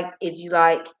you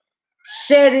like.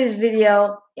 Share this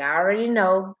video. Y'all already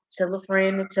know. Tell a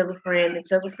friend and tell a friend and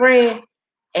tell a friend.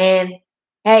 And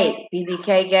hey,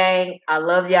 BBK gang, I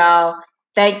love y'all.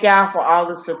 Thank y'all for all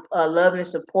the love and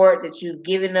support that you've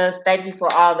given us. Thank you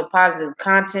for all the positive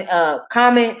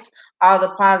comments, all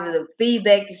the positive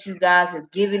feedback that you guys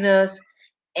have given us.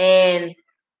 And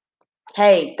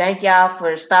hey, thank y'all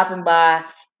for stopping by,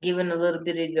 giving a little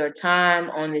bit of your time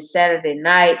on this Saturday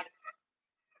night.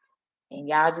 And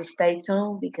y'all just stay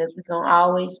tuned because we're going to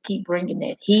always keep bringing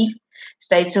that heat.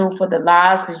 Stay tuned for the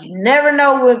lives because you never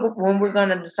know when we're going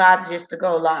to decide just to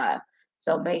go live.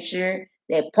 So make sure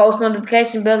that post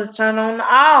notification bell is turned on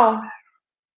all.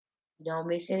 You don't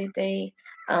miss anything.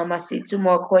 I see 2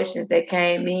 more questions that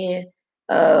came in.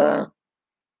 Oh,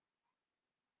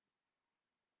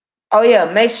 yeah.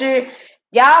 Make sure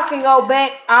y'all can go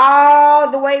back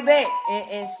all the way back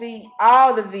and see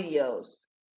all the videos.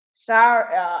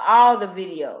 Sorry, all the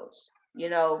videos. You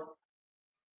know,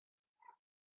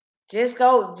 just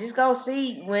go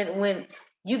see when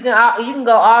you can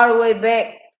go all the way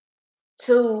back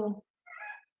to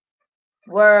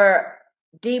where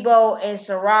Debo and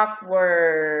Ciroc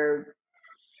were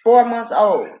 4 months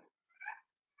old.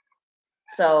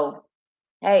 So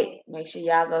hey, make sure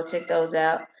y'all go check those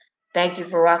out. Thank you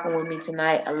for rocking with me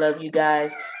tonight. I love you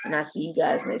guys, and I'll see you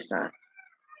guys next time.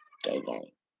 Gang gang.